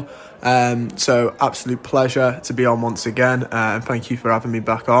channel. So absolute pleasure to be on once again. And thank you for having me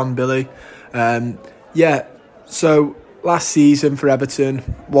back on, Billy. So last season for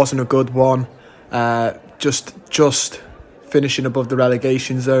Everton wasn't a good one. Just finishing above the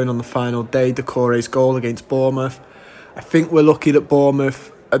relegation zone on the final day, Doucouré's goal against Bournemouth. I think we're lucky that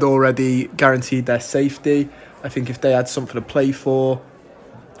Bournemouth had already guaranteed their safety. I think if they had something to play for,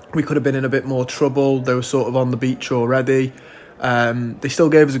 we could have been in a bit more trouble. They were sort of on the beach already. They still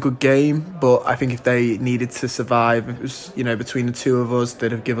gave us a good game, but I think if they needed to survive, it was, between the two of us,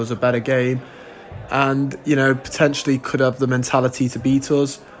 they'd have given us a better game. And, potentially could have the mentality to beat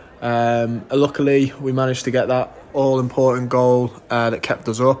us. Luckily, we managed to get that all-important goal that kept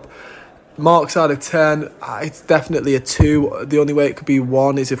us up. Marks out of 10, it's definitely a 2. The only way it could be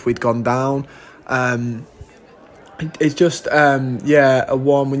 1 is if we'd gone down. It's just, a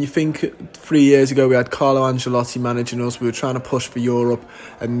 1. When you think 3 years ago we had Carlo Ancelotti managing us, we were trying to push for Europe,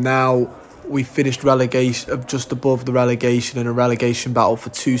 and now we finished relegation, just above the relegation, in a relegation battle for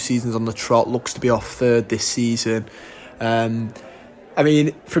 2 seasons on the trot. Looks to be off 3rd this season. I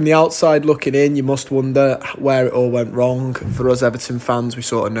mean, from the outside looking in, you must wonder where it all went wrong. For us Everton fans, we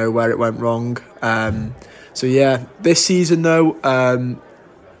sort of know where it went wrong. This season though,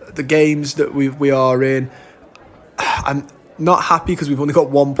 the games that we are in, I'm not happy because we've only got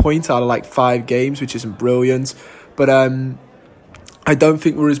 1 point out of 5 games, which isn't brilliant. But I don't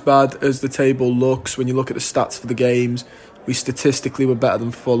think we're as bad as the table looks. When you look at the stats for the games, we statistically were better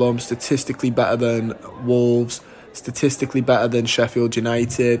than Fulham, statistically better than Wolves, statistically better than Sheffield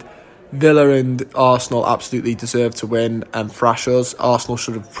United. Villa and Arsenal absolutely deserve to win and thrash us. Arsenal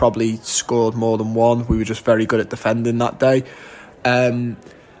should have probably scored more than 1. We were just very good at defending that day. And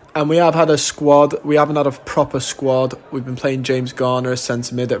we have had a squad. We haven't had a proper squad. We've been playing James Garner as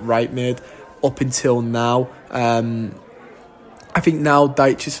centre mid at right mid up until now. I think now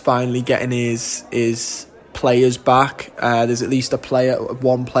Dyche is finally getting his players back. There's at least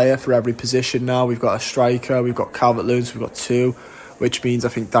one player for every position now. We've got a striker, we've got Calvert-Lewin, so we've got 2. which means I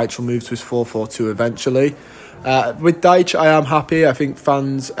think Dyche will move to his 4-4-2 eventually. With Dyche, I am happy. I think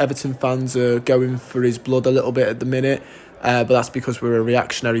Everton fans are going for his blood a little bit at the minute, but that's because we're a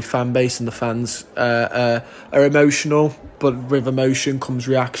reactionary fan base and the fans are emotional, but with emotion comes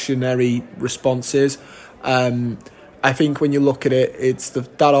reactionary responses. I think when you look at it,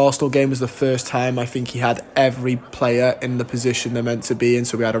 that Arsenal game was the first time I think he had every player in the position they're meant to be in.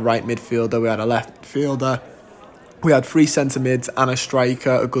 So we had a right midfielder, we had a left fielder, we had 3 centre mids and a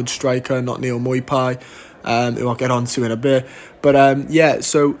striker, a good striker, not Neil Moipai, who I'll get on to in a bit. But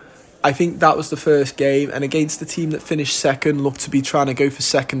so I think that was the first game, and against the team that finished second, looked to be trying to go for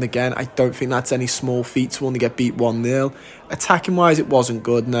second again. I don't think that's any small feat to only get beat 1-0. Attacking wise, it wasn't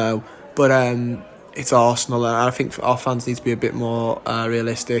good, no, but it's Arsenal, and I think our fans need to be a bit more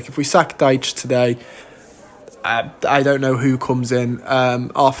realistic. If we sack Dyche today, I don't know who comes in.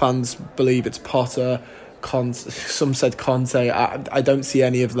 Our fans believe it's Potter. Some said Conte. I don't see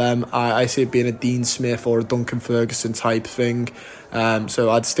any of them. I see it being a Dean Smith or a Duncan Ferguson type thing. So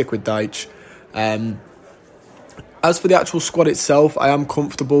I'd stick with Dyche. As for the actual squad itself, I am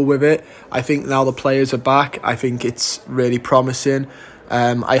comfortable with it. I think now the players are back, I think it's really promising.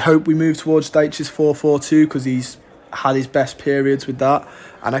 I hope we move towards Dyche's 4-4-2 because he's had his best periods with that,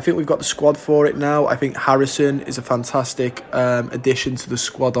 and I think we've got the squad for it now. I think Harrison is a fantastic addition to the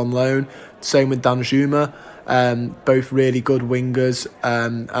squad on loan. Same with Danjuma, both really good wingers,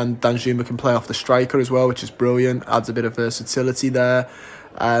 and Danjuma can play off the striker as well, which is brilliant, adds a bit of versatility there.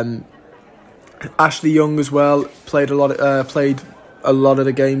 Ashley Young as well played a lot of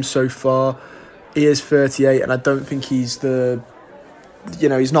the games so far. He is 38, and I don't think he's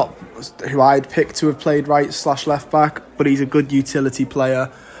he's not who I'd pick to have played right/left back, but he's a good utility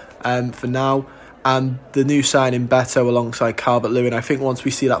player for now. And the new signing Beto alongside Calvert-Lewin, I think once we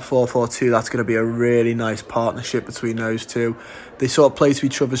see that 4-4-2, that's going to be a really nice partnership between those two. They sort of play to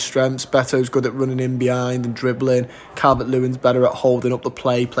each other's strengths. Beto's good at running in behind and dribbling. Calvert-Lewin's better at holding up the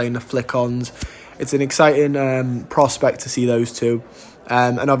play, playing the flick-ons. It's an exciting prospect to see those two.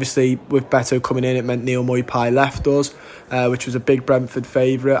 And obviously, with Beto coming in, it meant Neil Moipai left us, which was a big Brentford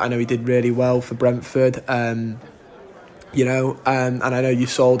favourite. I know he did really well for Brentford. And I know you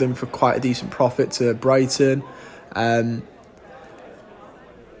sold him for quite a decent profit to Brighton. In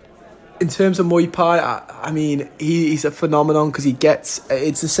terms of Moipai, I mean, he's a phenomenon because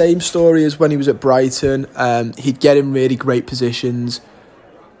it's the same story as when he was at Brighton. He'd get in really great positions,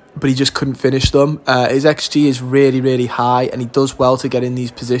 but he just couldn't finish them. His XG is really, really high, and he does well to get in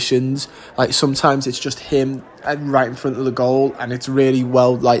these positions. Like, sometimes it's just him right in front of the goal, and it's really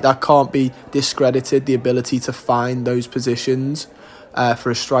well, like, that can't be discredited, the ability to find those positions for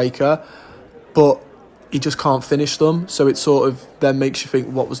a striker, but he just can't finish them, so it sort of then makes you think,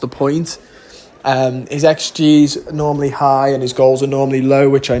 what was the point? His XG's normally high and his goals are normally low,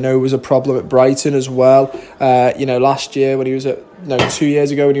 which I know was a problem at Brighton as well. Last year when he was 2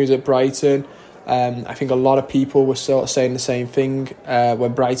 years ago when he was at Brighton, I think a lot of people were sort of saying the same thing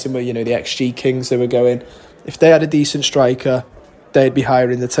when Brighton were, the XG kings. They were going, if they had a decent striker, they'd be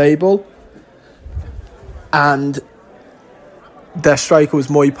higher in the table. And their striker was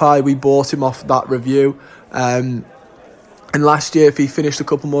Moipai. We bought him off that review. And last year, if he finished a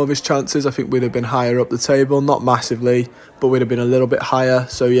couple more of his chances, I think we'd have been higher up the table. Not massively, but we'd have been a little bit higher.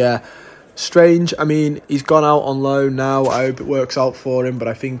 So yeah, strange. I mean, he's gone out on loan now. I hope it works out for him. But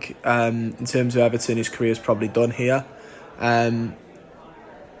I think in terms of Everton, his career's probably done here. I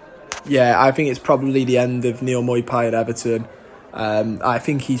think it's probably the end of Neil Moipai at Everton. I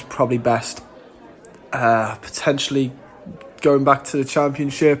think he's probably best potentially going back to the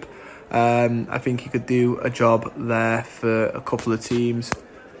Championship. I think he could do a job there for a couple of teams.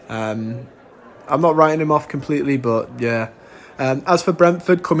 I'm not writing him off completely, but yeah. As for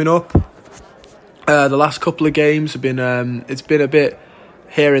Brentford coming up, the last couple of games have been it's been a bit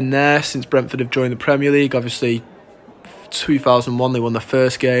here and there since Brentford have joined the Premier League. Obviously, 2001 they won the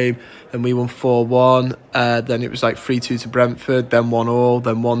first game, then we won 4-1. Then it was like 3-2 to Brentford, then 1-1,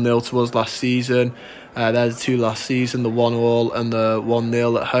 then 1-0 to us last season. There's the two last season, the 1-1 and the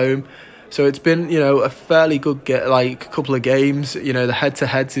 1-0 at home. So it's been, a fairly good couple of games. The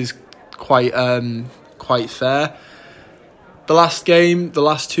head-to-heads is quite fair. The last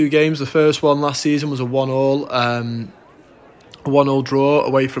two games, the first one last season was a 1-1 draw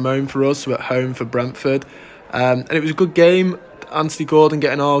away from home for us, so at home for Brentford. And it was a good game. Anthony Gordon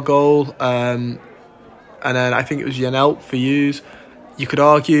getting our goal. And then I think it was Janelt for Hughes. You could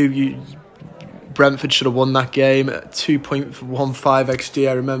argue Brentford should have won that game at 2.15 XG.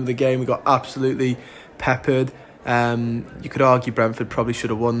 I remember the game, we got absolutely peppered. You could argue Brentford probably should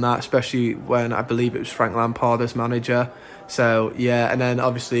have won that, especially when I believe it was Frank Lampard as manager. So yeah, and then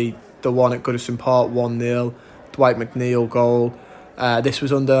obviously the one at Goodison Park, 1-0, Dwight McNeil goal. This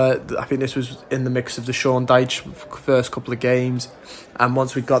was I think this was in the mix of the Sean Dyche first couple of games, and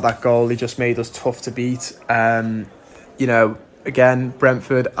once we got that goal, he just made us tough to beat. Again,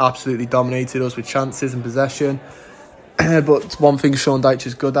 Brentford absolutely dominated us with chances and possession. But one thing Sean Dyche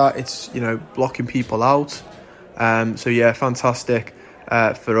is good at, it's blocking people out. So yeah, fantastic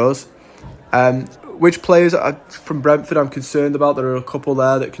for us. Which players from Brentford I'm concerned about? There are a couple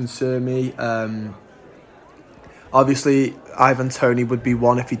there that concern me. Obviously, Ivan Toney would be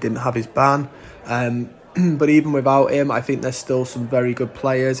one if he didn't have his ban. But even without him, I think there's still some very good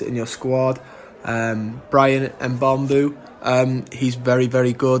players in your squad. Brian Mbambu, he's very,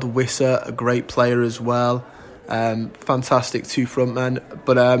 very good. Wissa, a great player as well. Fantastic two frontmen.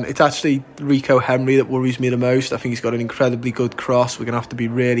 But it's actually Rico Henry that worries me the most. I think he's got an incredibly good cross. We're going to have to be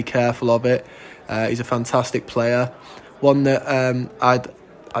really careful of it. He's a fantastic player. One that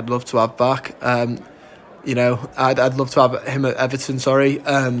I'd love to have back. I'd love to have him at Everton,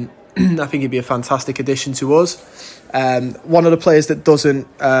 I think he'd be a fantastic addition to us. One of the players that doesn't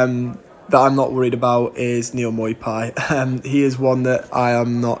that I'm not worried about is Neil Moipai. He is one that I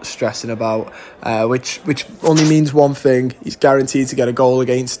am not stressing about, which only means one thing: he's guaranteed to get a goal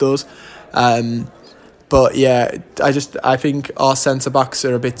against us. But yeah, I think our centre backs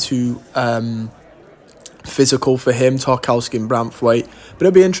are a bit too physical for him, Tarkowski and Branthwaite. But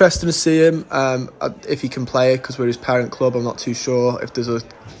it'll be interesting to see him if he can play it, because we're his parent club. I'm not too sure if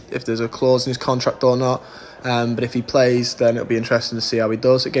there's a clause in his contract or not. But if he plays, then it'll be interesting to see how he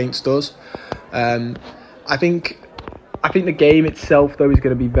does against us. I think the game itself, though, is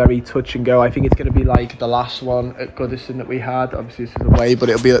going to be very touch and go. I think it's going to be like the last one at Goodison that we had. Obviously, this is away, but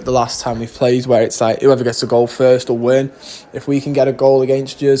it'll be like the last time we've played, where it's like whoever gets a goal first will win. If we can get a goal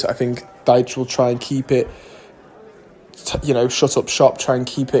against us, I think Dyche will try and keep it, shut up shop, try and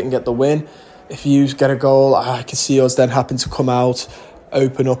keep it and get the win. If you get a goal, I can see us then happen to come out,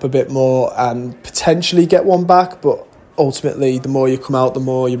 open up a bit more and potentially get one back. But ultimately, the more you come out, the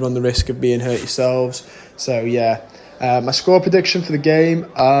more you run the risk of being hurt yourselves. So yeah. My score prediction for the game,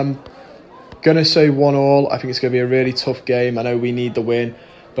 I'm going to say 1-1. I think it's going to be a really tough game. I know we need the win,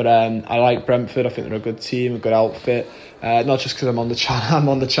 but I like Brentford. I think they're a good team, a good outfit. Not just because I'm on the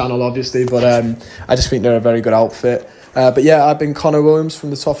channel, obviously, but I just think they're a very good outfit. But yeah, I've been Connor Williams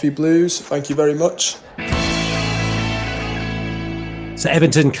from the Toffee Blues. Thank you very much. So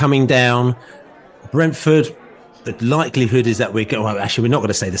Everton coming down, Brentford. The likelihood is that we're not going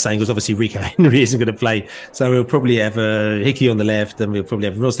to say the same, because obviously Rico Henry isn't going to play. So we'll probably have Hickey on the left, and we'll probably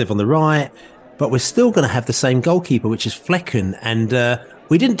have Roslev on the right. But we're still going to have the same goalkeeper, which is Flecken. And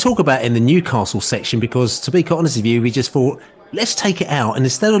we didn't talk about it in the Newcastle section because, to be quite honest with you, we just thought, let's take it out. And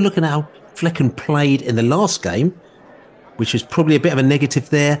instead of looking at how Flecken played in the last game, which was probably a bit of a negative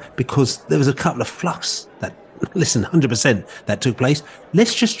there because there was a couple of fluffs that, 100% that took place.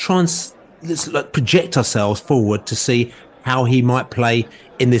 Let's just try and let's project ourselves forward to see how he might play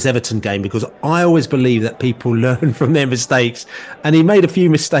in this Everton game, because I always believe that people learn from their mistakes, and he made a few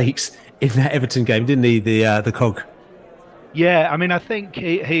mistakes in that Everton game, didn't he? The cog. Yeah, I mean, I think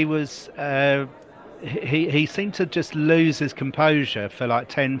he was he seemed to just lose his composure for like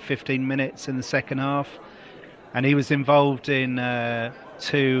 10-15 minutes in the second half, and he was involved in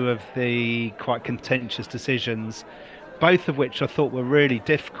two of the quite contentious decisions, both of which I thought were really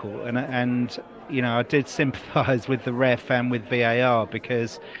difficult, and I did sympathise with the ref and with VAR,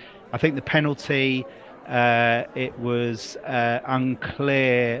 because I think the penalty, it was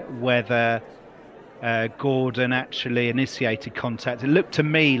unclear whether Gordon actually initiated contact. It looked to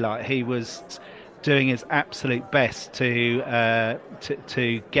me like he was doing his absolute best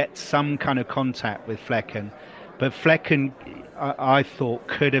to get some kind of contact with Flecken, but Flecken, I thought,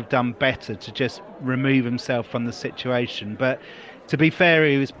 could have done better to just remove himself from the situation. But to be fair,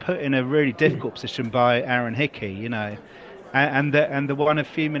 he was put in a really difficult position by Aaron Hickey, and the one a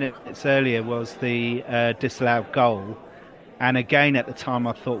few minutes earlier was the disallowed goal. And again, at the time,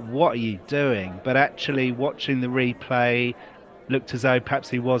 I thought, what are you doing? But actually, watching the replay, looked as though perhaps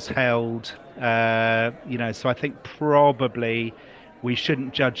he was held. So I think probably we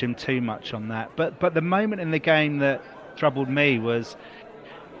shouldn't judge him too much on that. But the moment in the game that troubled me was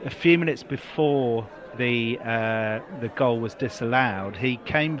a few minutes before the goal was disallowed. He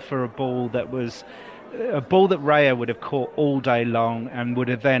came for a ball that Raya would have caught all day long and would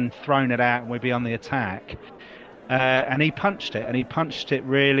have then thrown it out and would be on the attack. And he punched it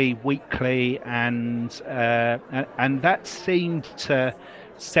really weakly, and that seemed to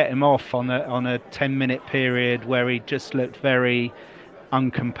set him off on a 10-minute period where he just looked very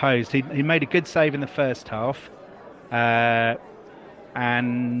uncomposed. He made a good save in the first half, and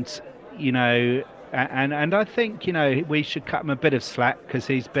you know, and I think, you know, we should cut him a bit of slack, because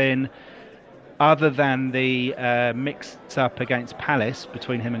he's been, other than the mix-up against Palace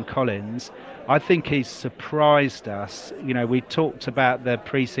between him and Collins, I think he's surprised us. You know, we talked about the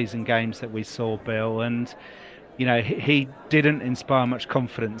pre-season games that we saw, Bill, and you know, he didn't inspire much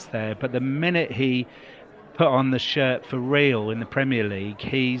confidence there. But the minute he put on the shirt for real in the Premier League,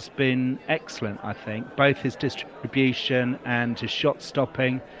 he's been excellent, I think. Both his distribution and his shot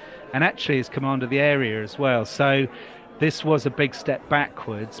stopping, and actually his command of the area as well. So this was a big step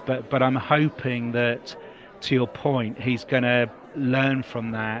backwards, but I'm hoping that, to your point, he's going to learn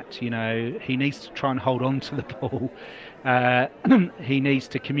from that. You know, he needs to try and hold on to the ball. He needs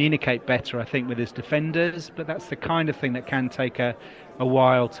to communicate better, I think, with his defenders, but that's the kind of thing that can take a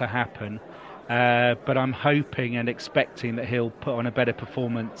while to happen. But I'm hoping and expecting that he'll put on a better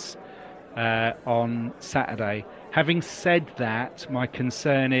performance on Saturday. Having said that, my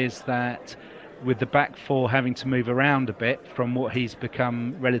concern is that with the back four having to move around a bit from what he's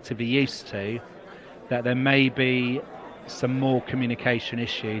become relatively used to, that there may be some more communication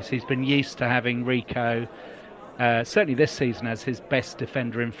issues. He's been used to having Rico, certainly this season, as his best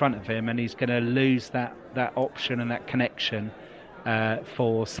defender in front of him, and he's going to lose that option and that connection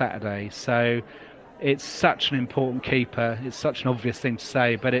for Saturday. So it's such an important keeper. It's such an obvious thing to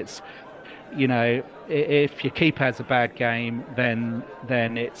say, but it's, you know, if your keeper has a bad game, then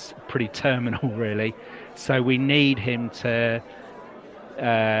it's pretty terminal, really. So we need him to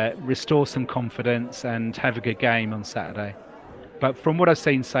restore some confidence and have a good game on Saturday. But from what I've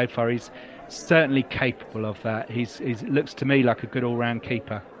seen so far, he's certainly capable of that. He looks to me like a good all-round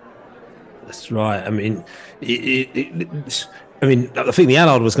keeper. That's right. I mean, I think the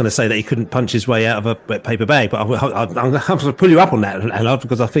Allard was going to say that he couldn't punch his way out of a paper bag, but I'm going to pull you up on that, Allard,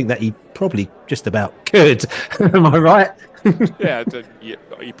 because I think that he probably just about could. Am I right? Yeah, you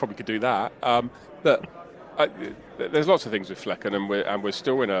probably could do that. But there's lots of things with Flecken, and we're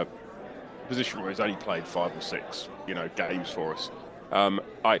still in a position where he's only played 5 or 6, games for us.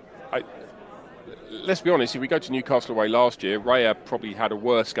 Let's be honest. If we go to Newcastle away last year, Raya probably had a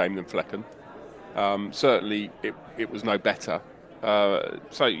worse game than Flecken. Certainly, it was no better. So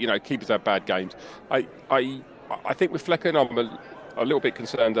keepers have bad games. I think with Flecken, I'm a little bit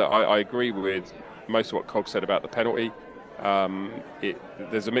concerned that I agree with most of what Cog said about the penalty.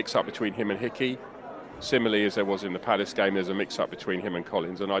 There's a mix-up between him and Hickey. Similarly, as there was in the Palace game, there's a mix-up between him and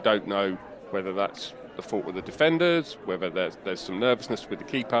Collins, and I don't know whether that's the fault with the defenders, whether there's some nervousness with the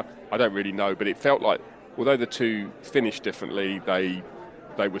keeper. I don't really know, but it felt like, although the two finished differently, they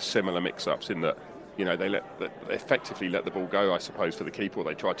were similar mix-ups in that, they effectively let the ball go, I suppose, for the keeper, or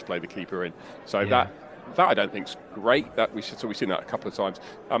they tried to play the keeper in. So that I don't think's great. We've seen that a couple of times.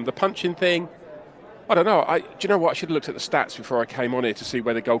 The punching thing, I don't know. Do you know what? I should have looked at the stats before I came on here to see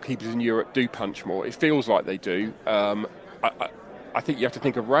whether goalkeepers in Europe do punch more. It feels like they do. I think you have to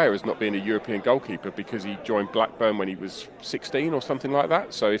think of Raya as not being a European goalkeeper because he joined Blackburn when he was 16 or something like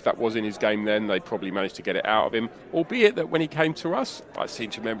that. So if that was in his game then, they'd probably managed to get it out of him. Albeit that when he came to us, I seem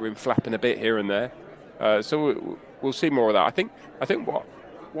to remember him flapping a bit here and there. So we'll see more of that. I think what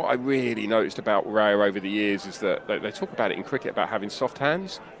I really noticed about Raya over the years is that they talk about it in cricket about having soft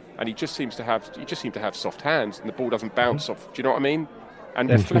hands, and he just seemed to have soft hands, and the ball doesn't bounce off. Do you know what I mean? And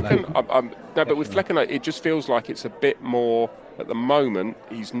with Flecken, but with Flecken, it just feels like it's a bit more. At the moment,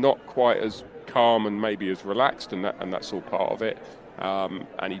 he's not quite as calm and maybe as relaxed, and that's all part of it.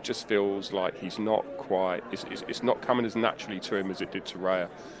 And he just feels like he's not quite. It's not coming as naturally to him as it did to Raya.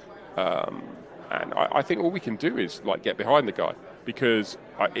 And I think all we can do is get behind the guy, because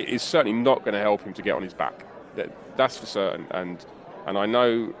it is certainly not going to help him to get on his back. That's for certain. And I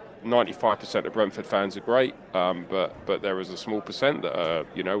know 95% of Brentford fans are great, but there is a small percent that are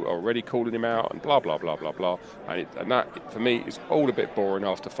already calling him out and blah blah blah blah blah. And that for me is all a bit boring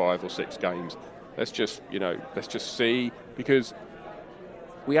after 5 or 6 games. Let's just see, because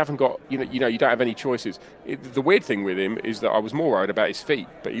we haven't got you don't have any choices. The weird thing with him is that I was more worried about his feet,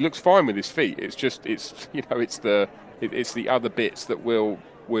 but he looks fine with his feet. It's the other bits that we'll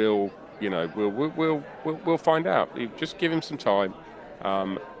find out. You just give him some time.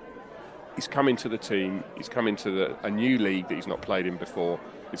 He's come into the team. He's come into a new league that he's not played in before.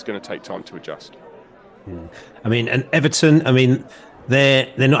 It's going to take time to adjust. I mean, and Everton, they're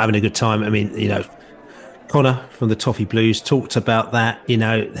not having a good time. Connor from the Toffee Blues talked about that.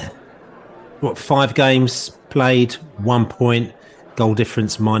 5 games played, 1 point, goal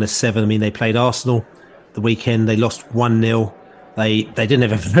difference -7. They played Arsenal the weekend. They lost 1-0. They didn't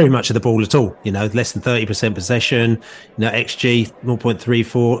have very much of the ball at all, less than 30% possession, XG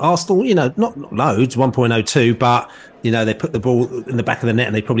 0.34. Arsenal, not loads, 1.02, but, they put the ball in the back of the net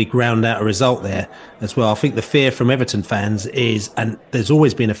and they probably ground out a result there as well. I think the fear from Everton fans is, and there's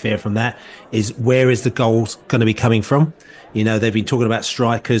always been a fear from that, is where is the goals going to be coming from? They've been talking about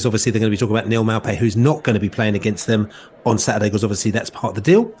strikers. Obviously, they're going to be talking about Neil Maupay, who's not going to be playing against them on Saturday, because obviously that's part of the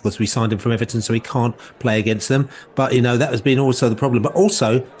deal, because we signed him from Everton, so he can't play against them. But, that has been also the problem. But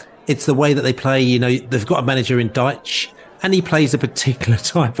also, it's the way that they play. They've got a manager in Deitch, and he plays a particular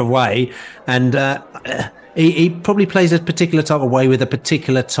type of way. And he probably plays a particular type of way with a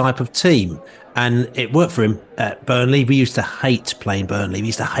particular type of team. And it worked for him at Burnley. We used to hate playing Burnley. We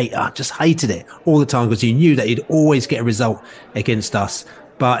used to just hated it all the time, because you knew that he'd always get a result against us.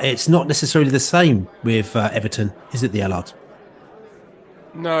 But it's not necessarily the same with Everton, is it, the Allard?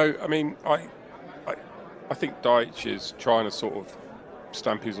 No, I mean, I think Deitch is trying to sort of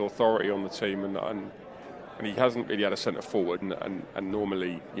stamp his authority on the team, and he hasn't really had a centre forward, and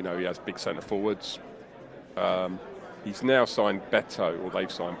normally, he has big centre forwards. He's now signed Beto, or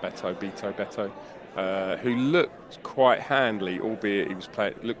they've signed Beto, who looked quite handy, albeit he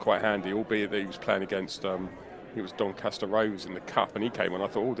was playing against. It was Doncaster Rovers in the cup, and he came on. I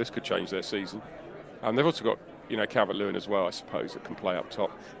thought, this could change their season. They've also got, Calvert-Lewin as well, I suppose, that can play up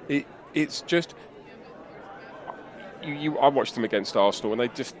top. It's just, I watched them against Arsenal, and they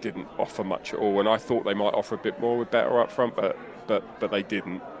just didn't offer much at all. And I thought they might offer a bit more with Better up front, but they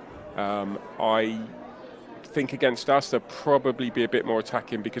didn't. I think against us they'll probably be a bit more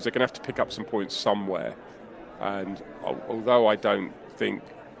attacking, because they're going to have to pick up some points somewhere. And although I don't think,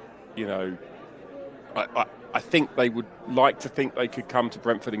 I think they would like to think they could come to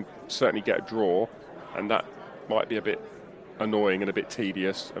Brentford and certainly get a draw, and that might be a bit annoying and a bit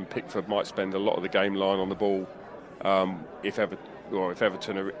tedious, and Pickford might spend a lot of the game lying on the ball if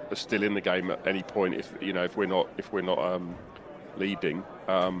Everton are still in the game at any point, if we're not leading.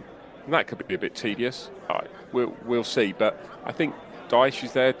 And that could be a bit tedious. We'll see. But I think Deitch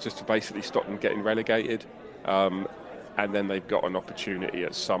is there just to basically stop them getting relegated. And then they've got an opportunity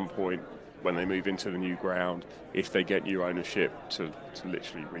at some point when they move into the new ground, if they get new ownership, to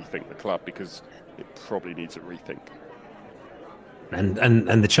literally rethink the club, because it probably needs a rethink.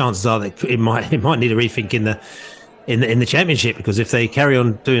 And the chances are that it might need a rethink in the Championship, because if they carry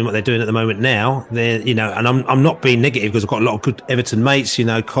on doing what they're doing at the moment now, they're and I'm not being negative, because I've got a lot of good Everton mates,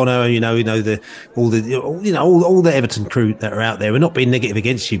 Connor, all the Everton crew that are out there. We're not being negative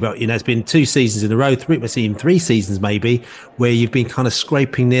against you, but it's been 2 seasons in a row, we're seeing 3 seasons maybe, where you've been kind of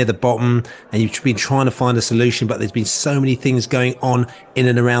scraping near the bottom, and you've been trying to find a solution, but there's been so many things going on in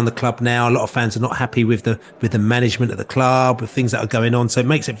and around the club now. A lot of fans are not happy with the management of the club, with things that are going on, so it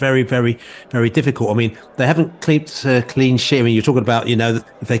makes it very, very, very difficult. I mean, they haven't kept a clean sheet. I mean, you're talking about,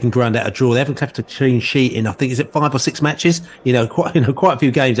 if they can grind out a draw, they haven't kept a clean sheet in, I think, is it 5 or 6 matches? Quite a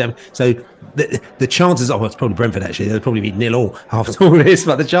few games. So the chances are, it's probably Brentford actually, they'll probably be 0-0 after all this,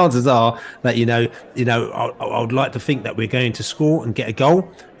 but the chances are that, I would like to think that we're going to score and get a goal.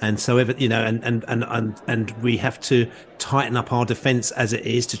 And so, and we have to tighten up our defence as it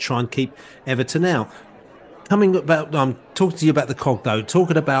is to try and keep Everton out. Talking to you about the cog though,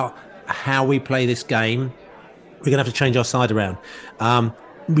 talking about how we play this game, we're going to have to change our side around.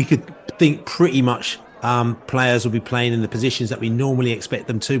 We could think pretty much players will be playing in the positions that we normally expect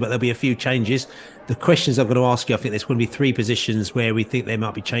them to, but there'll be a few changes. The questions I'm going to ask you, I think there's going to be 3 positions where we think there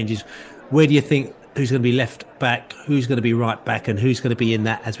might be changes. Where do you think, who's going to be left back, who's going to be right back, and who's going to be in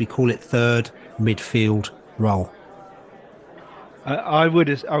that, as we call it, third midfield role? I would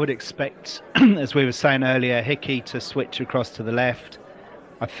expect, as we were saying earlier, Hickey to switch across to the left.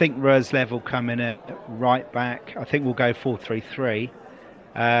 I think Roerslev will come in at right back. I think we'll go 4-3-3.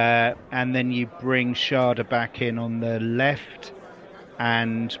 And then you bring Schade back in on the left,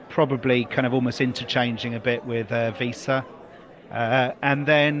 and probably kind of almost interchanging a bit with Visa. And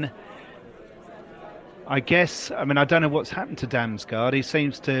then I guess, I don't know what's happened to Damsgaard. He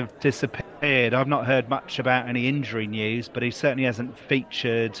seems to have disappeared. I've not heard much about any injury news, but he certainly hasn't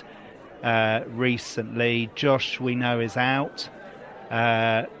featured recently. Josh, we know, is out.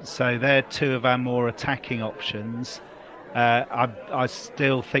 So they're 2 of our more attacking options. I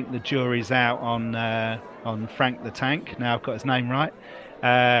still think the jury's out on Frank the Tank. Now I've got his name right.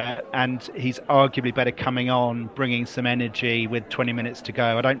 And he's arguably better coming on, bringing some energy with 20 minutes to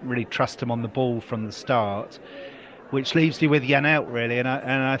go. I don't really trust him on the ball from the start, which leaves you with Janelt really. And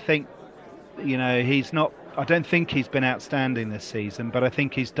I think, he's not. I don't think he's been outstanding this season, but I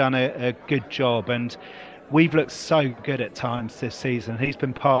think he's done a good job. And we've looked so good at times this season. He's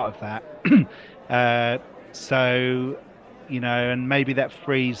been part of that. So, and maybe that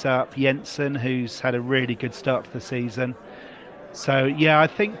frees up Jensen, who's had a really good start to the season. So yeah, I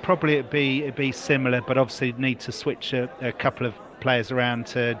think probably it'd be similar, but obviously need to switch a couple of players around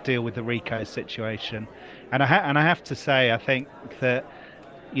to deal with the Rico situation. And I have to say, I think that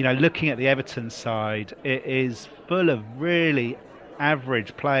looking at the Everton side, it is full of really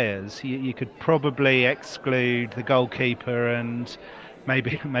average players. You could probably exclude the goalkeeper and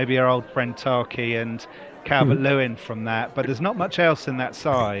maybe our old friend Tarky and Calvert-Lewin from that, but there's not much else in that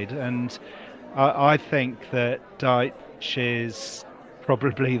side. And I think that Deitch is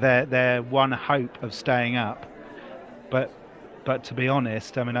probably their one hope of staying up. But to be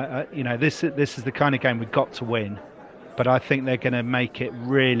honest, I mean, this is the kind of game we've got to win. But I think they're going to make it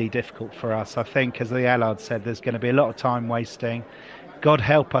really difficult for us. I think, as the Allard said, there's going to be a lot of time wasting. God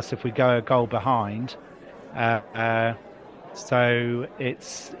help us if we go a goal behind. So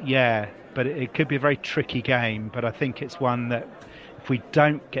it's, but it could be a very tricky game. But I think it's one that if we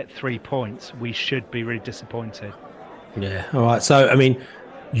don't get 3 points, we should be really disappointed. Yeah. All right. So, I mean,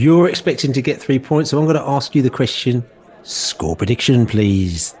 you're expecting to get 3 points. So I'm going to ask you the question. Score prediction,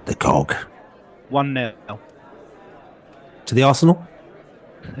 please. The Cog. 1-0. To the Arsenal?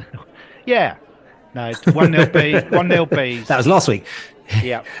 Yeah. No, 1-0 B. 1-0 Bs. That was last week.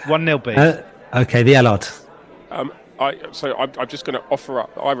 Yeah, 1-0 Bs. Okay, the Allard. I'm just going to offer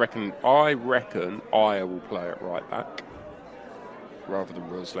up. I reckon I will play it right back rather than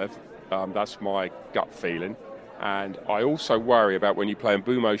Roslev. That's my gut feeling. And I also worry about when you play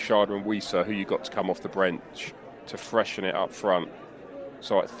Mbumo, Sharda and Wisa, who you got to come off the bench to freshen it up front.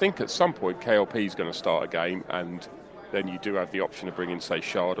 So I think at some point KLP is going to start a game, and then you do have the option of bringing, say,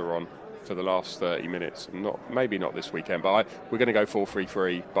 Sharda on for the last 30 minutes. Maybe not this weekend, but we're going to go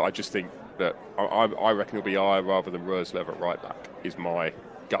 4-3-3. But I just think that I reckon it'll be rather than Roslev at right back is my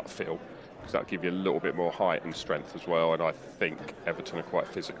gut feel, because that'll give you a little bit more height and strength as well. And I think Everton are quite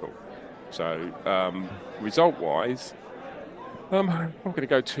physical. So result-wise, I'm going to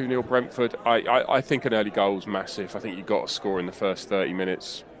go 2-0 Brentford. I think an early goal is massive. I think you've got to score in the first 30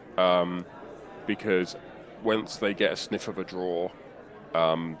 minutes because once they get a sniff of a draw,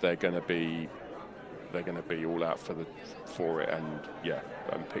 they're going to be all out for it, and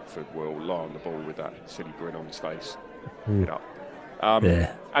Pickford will lie on the ball with that silly grin on his face. And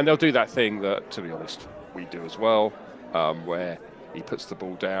they'll do that thing that, to be honest, we do as well, where he puts the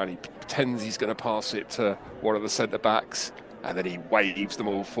ball down, he pretends he's going to pass it to one of the centre backs, and then he waves them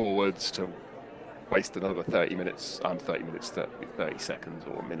all forwards to waste another 30 seconds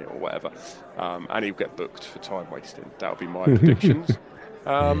or a minute or whatever, and he'll get booked for time wasting. That'll be my predictions.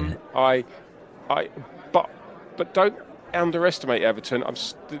 But don't underestimate Everton.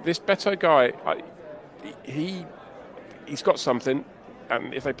 This Beto guy, he's got something,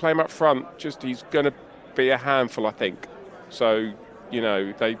 and if they play him up front, he's going to be a handful, I think. So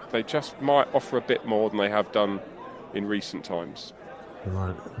they just might offer a bit more than they have done in recent times.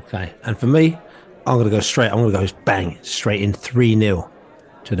 Right. Okay. And for me, I'm going to go straight in 3-0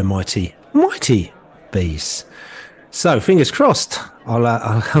 to the mighty Bees. So fingers crossed,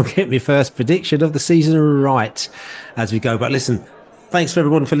 I'll get my first prediction of the season right as we go. But listen, thanks for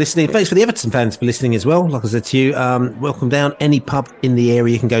everyone for listening. Thanks for the Everton fans for listening as well. Like I said to you, welcome down. Any pub in the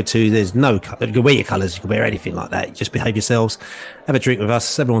area you can go to. There's no, you can wear your colours, you can wear anything like that. Just behave yourselves. Have a drink with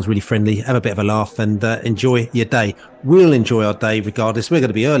us. Everyone's really friendly. Have a bit of a laugh and enjoy your day. We'll enjoy our day regardless. We're going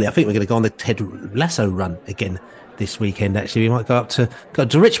to be early. I think we're going to go on the Ted Lasso run again this weekend. Actually, we might go to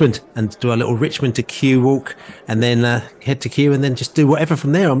Richmond and do a little Richmond to Kew walk, and then head to Kew and then just do whatever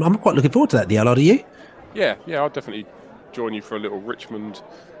from there. I'm quite looking forward to that. DLR, are you? Yeah, I'll definitely join you for a little Richmond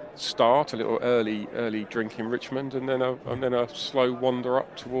start, a little early drink in Richmond, and then a slow wander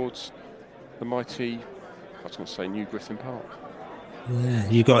up towards the mighty, I was going to say, New Griffin Park. Yeah,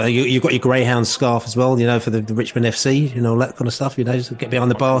 you got your greyhound scarf as well, for the Richmond FC, all that kind of stuff. Just get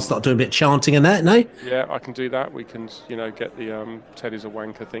behind the bar, start doing a bit of chanting and that. No. Yeah, I can do that. We can, get the Ted is a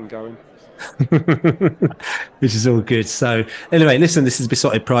wanker thing going. Which is all good. So anyway, listen, this is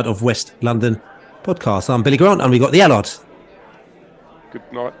Besotted Pride of West London podcast. I'm Billy Grant, and we got the Allard.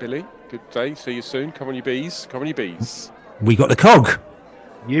 Good night, Billy. Good day. See you soon. Come on, you bees. Come on, you bees. We got the Cog.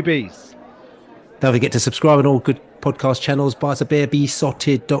 You bees. Don't forget to subscribe on all good podcast channels. Buy us a beer,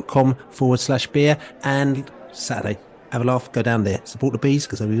 besotted.com/beer. And Saturday, have a laugh, go down there, support the bees,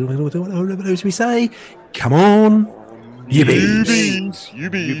 because as we say, come on, you bees. You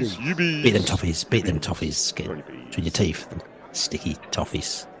bees. Beat them Toffees. Get between your teeth. Sticky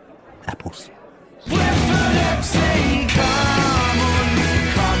Toffees. Apples. Brentford FC, come on, you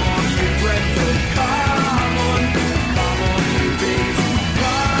Brentford, come on, you bees,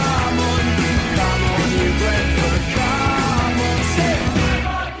 come on, you Brentford, come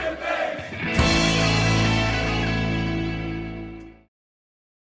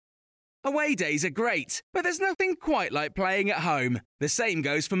Away days are great, but there's nothing quite like playing at home. The same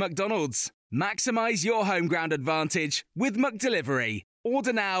goes for McDonald's. Maximise your home ground advantage with McDelivery.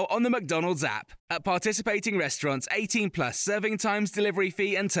 Order now on the McDonald's app. At participating restaurants, 18 plus, serving times, delivery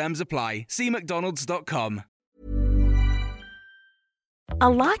fee and terms apply. See mcdonalds.com. A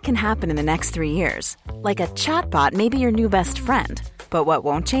lot can happen in the next 3 years. Like a chatbot may be your new best friend. But what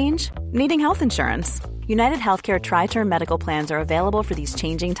won't change? Needing health insurance. United Healthcare Tri-Term Medical Plans are available for these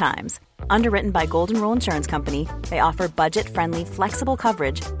changing times. Underwritten by Golden Rule Insurance Company, they offer budget-friendly, flexible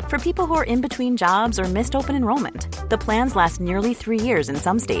coverage for people who are in between jobs or missed open enrollment. The plans last nearly 3 years in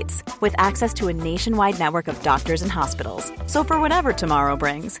some states, with access to a nationwide network of doctors and hospitals. So for whatever tomorrow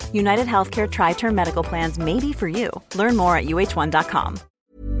brings, United Healthcare Tri-Term Medical Plans may be for you. Learn more at uh1.com.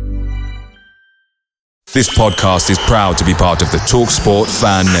 This podcast is proud to be part of the TalkSport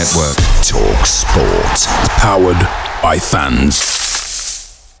Fan Network. TalkSport. Powered by fans.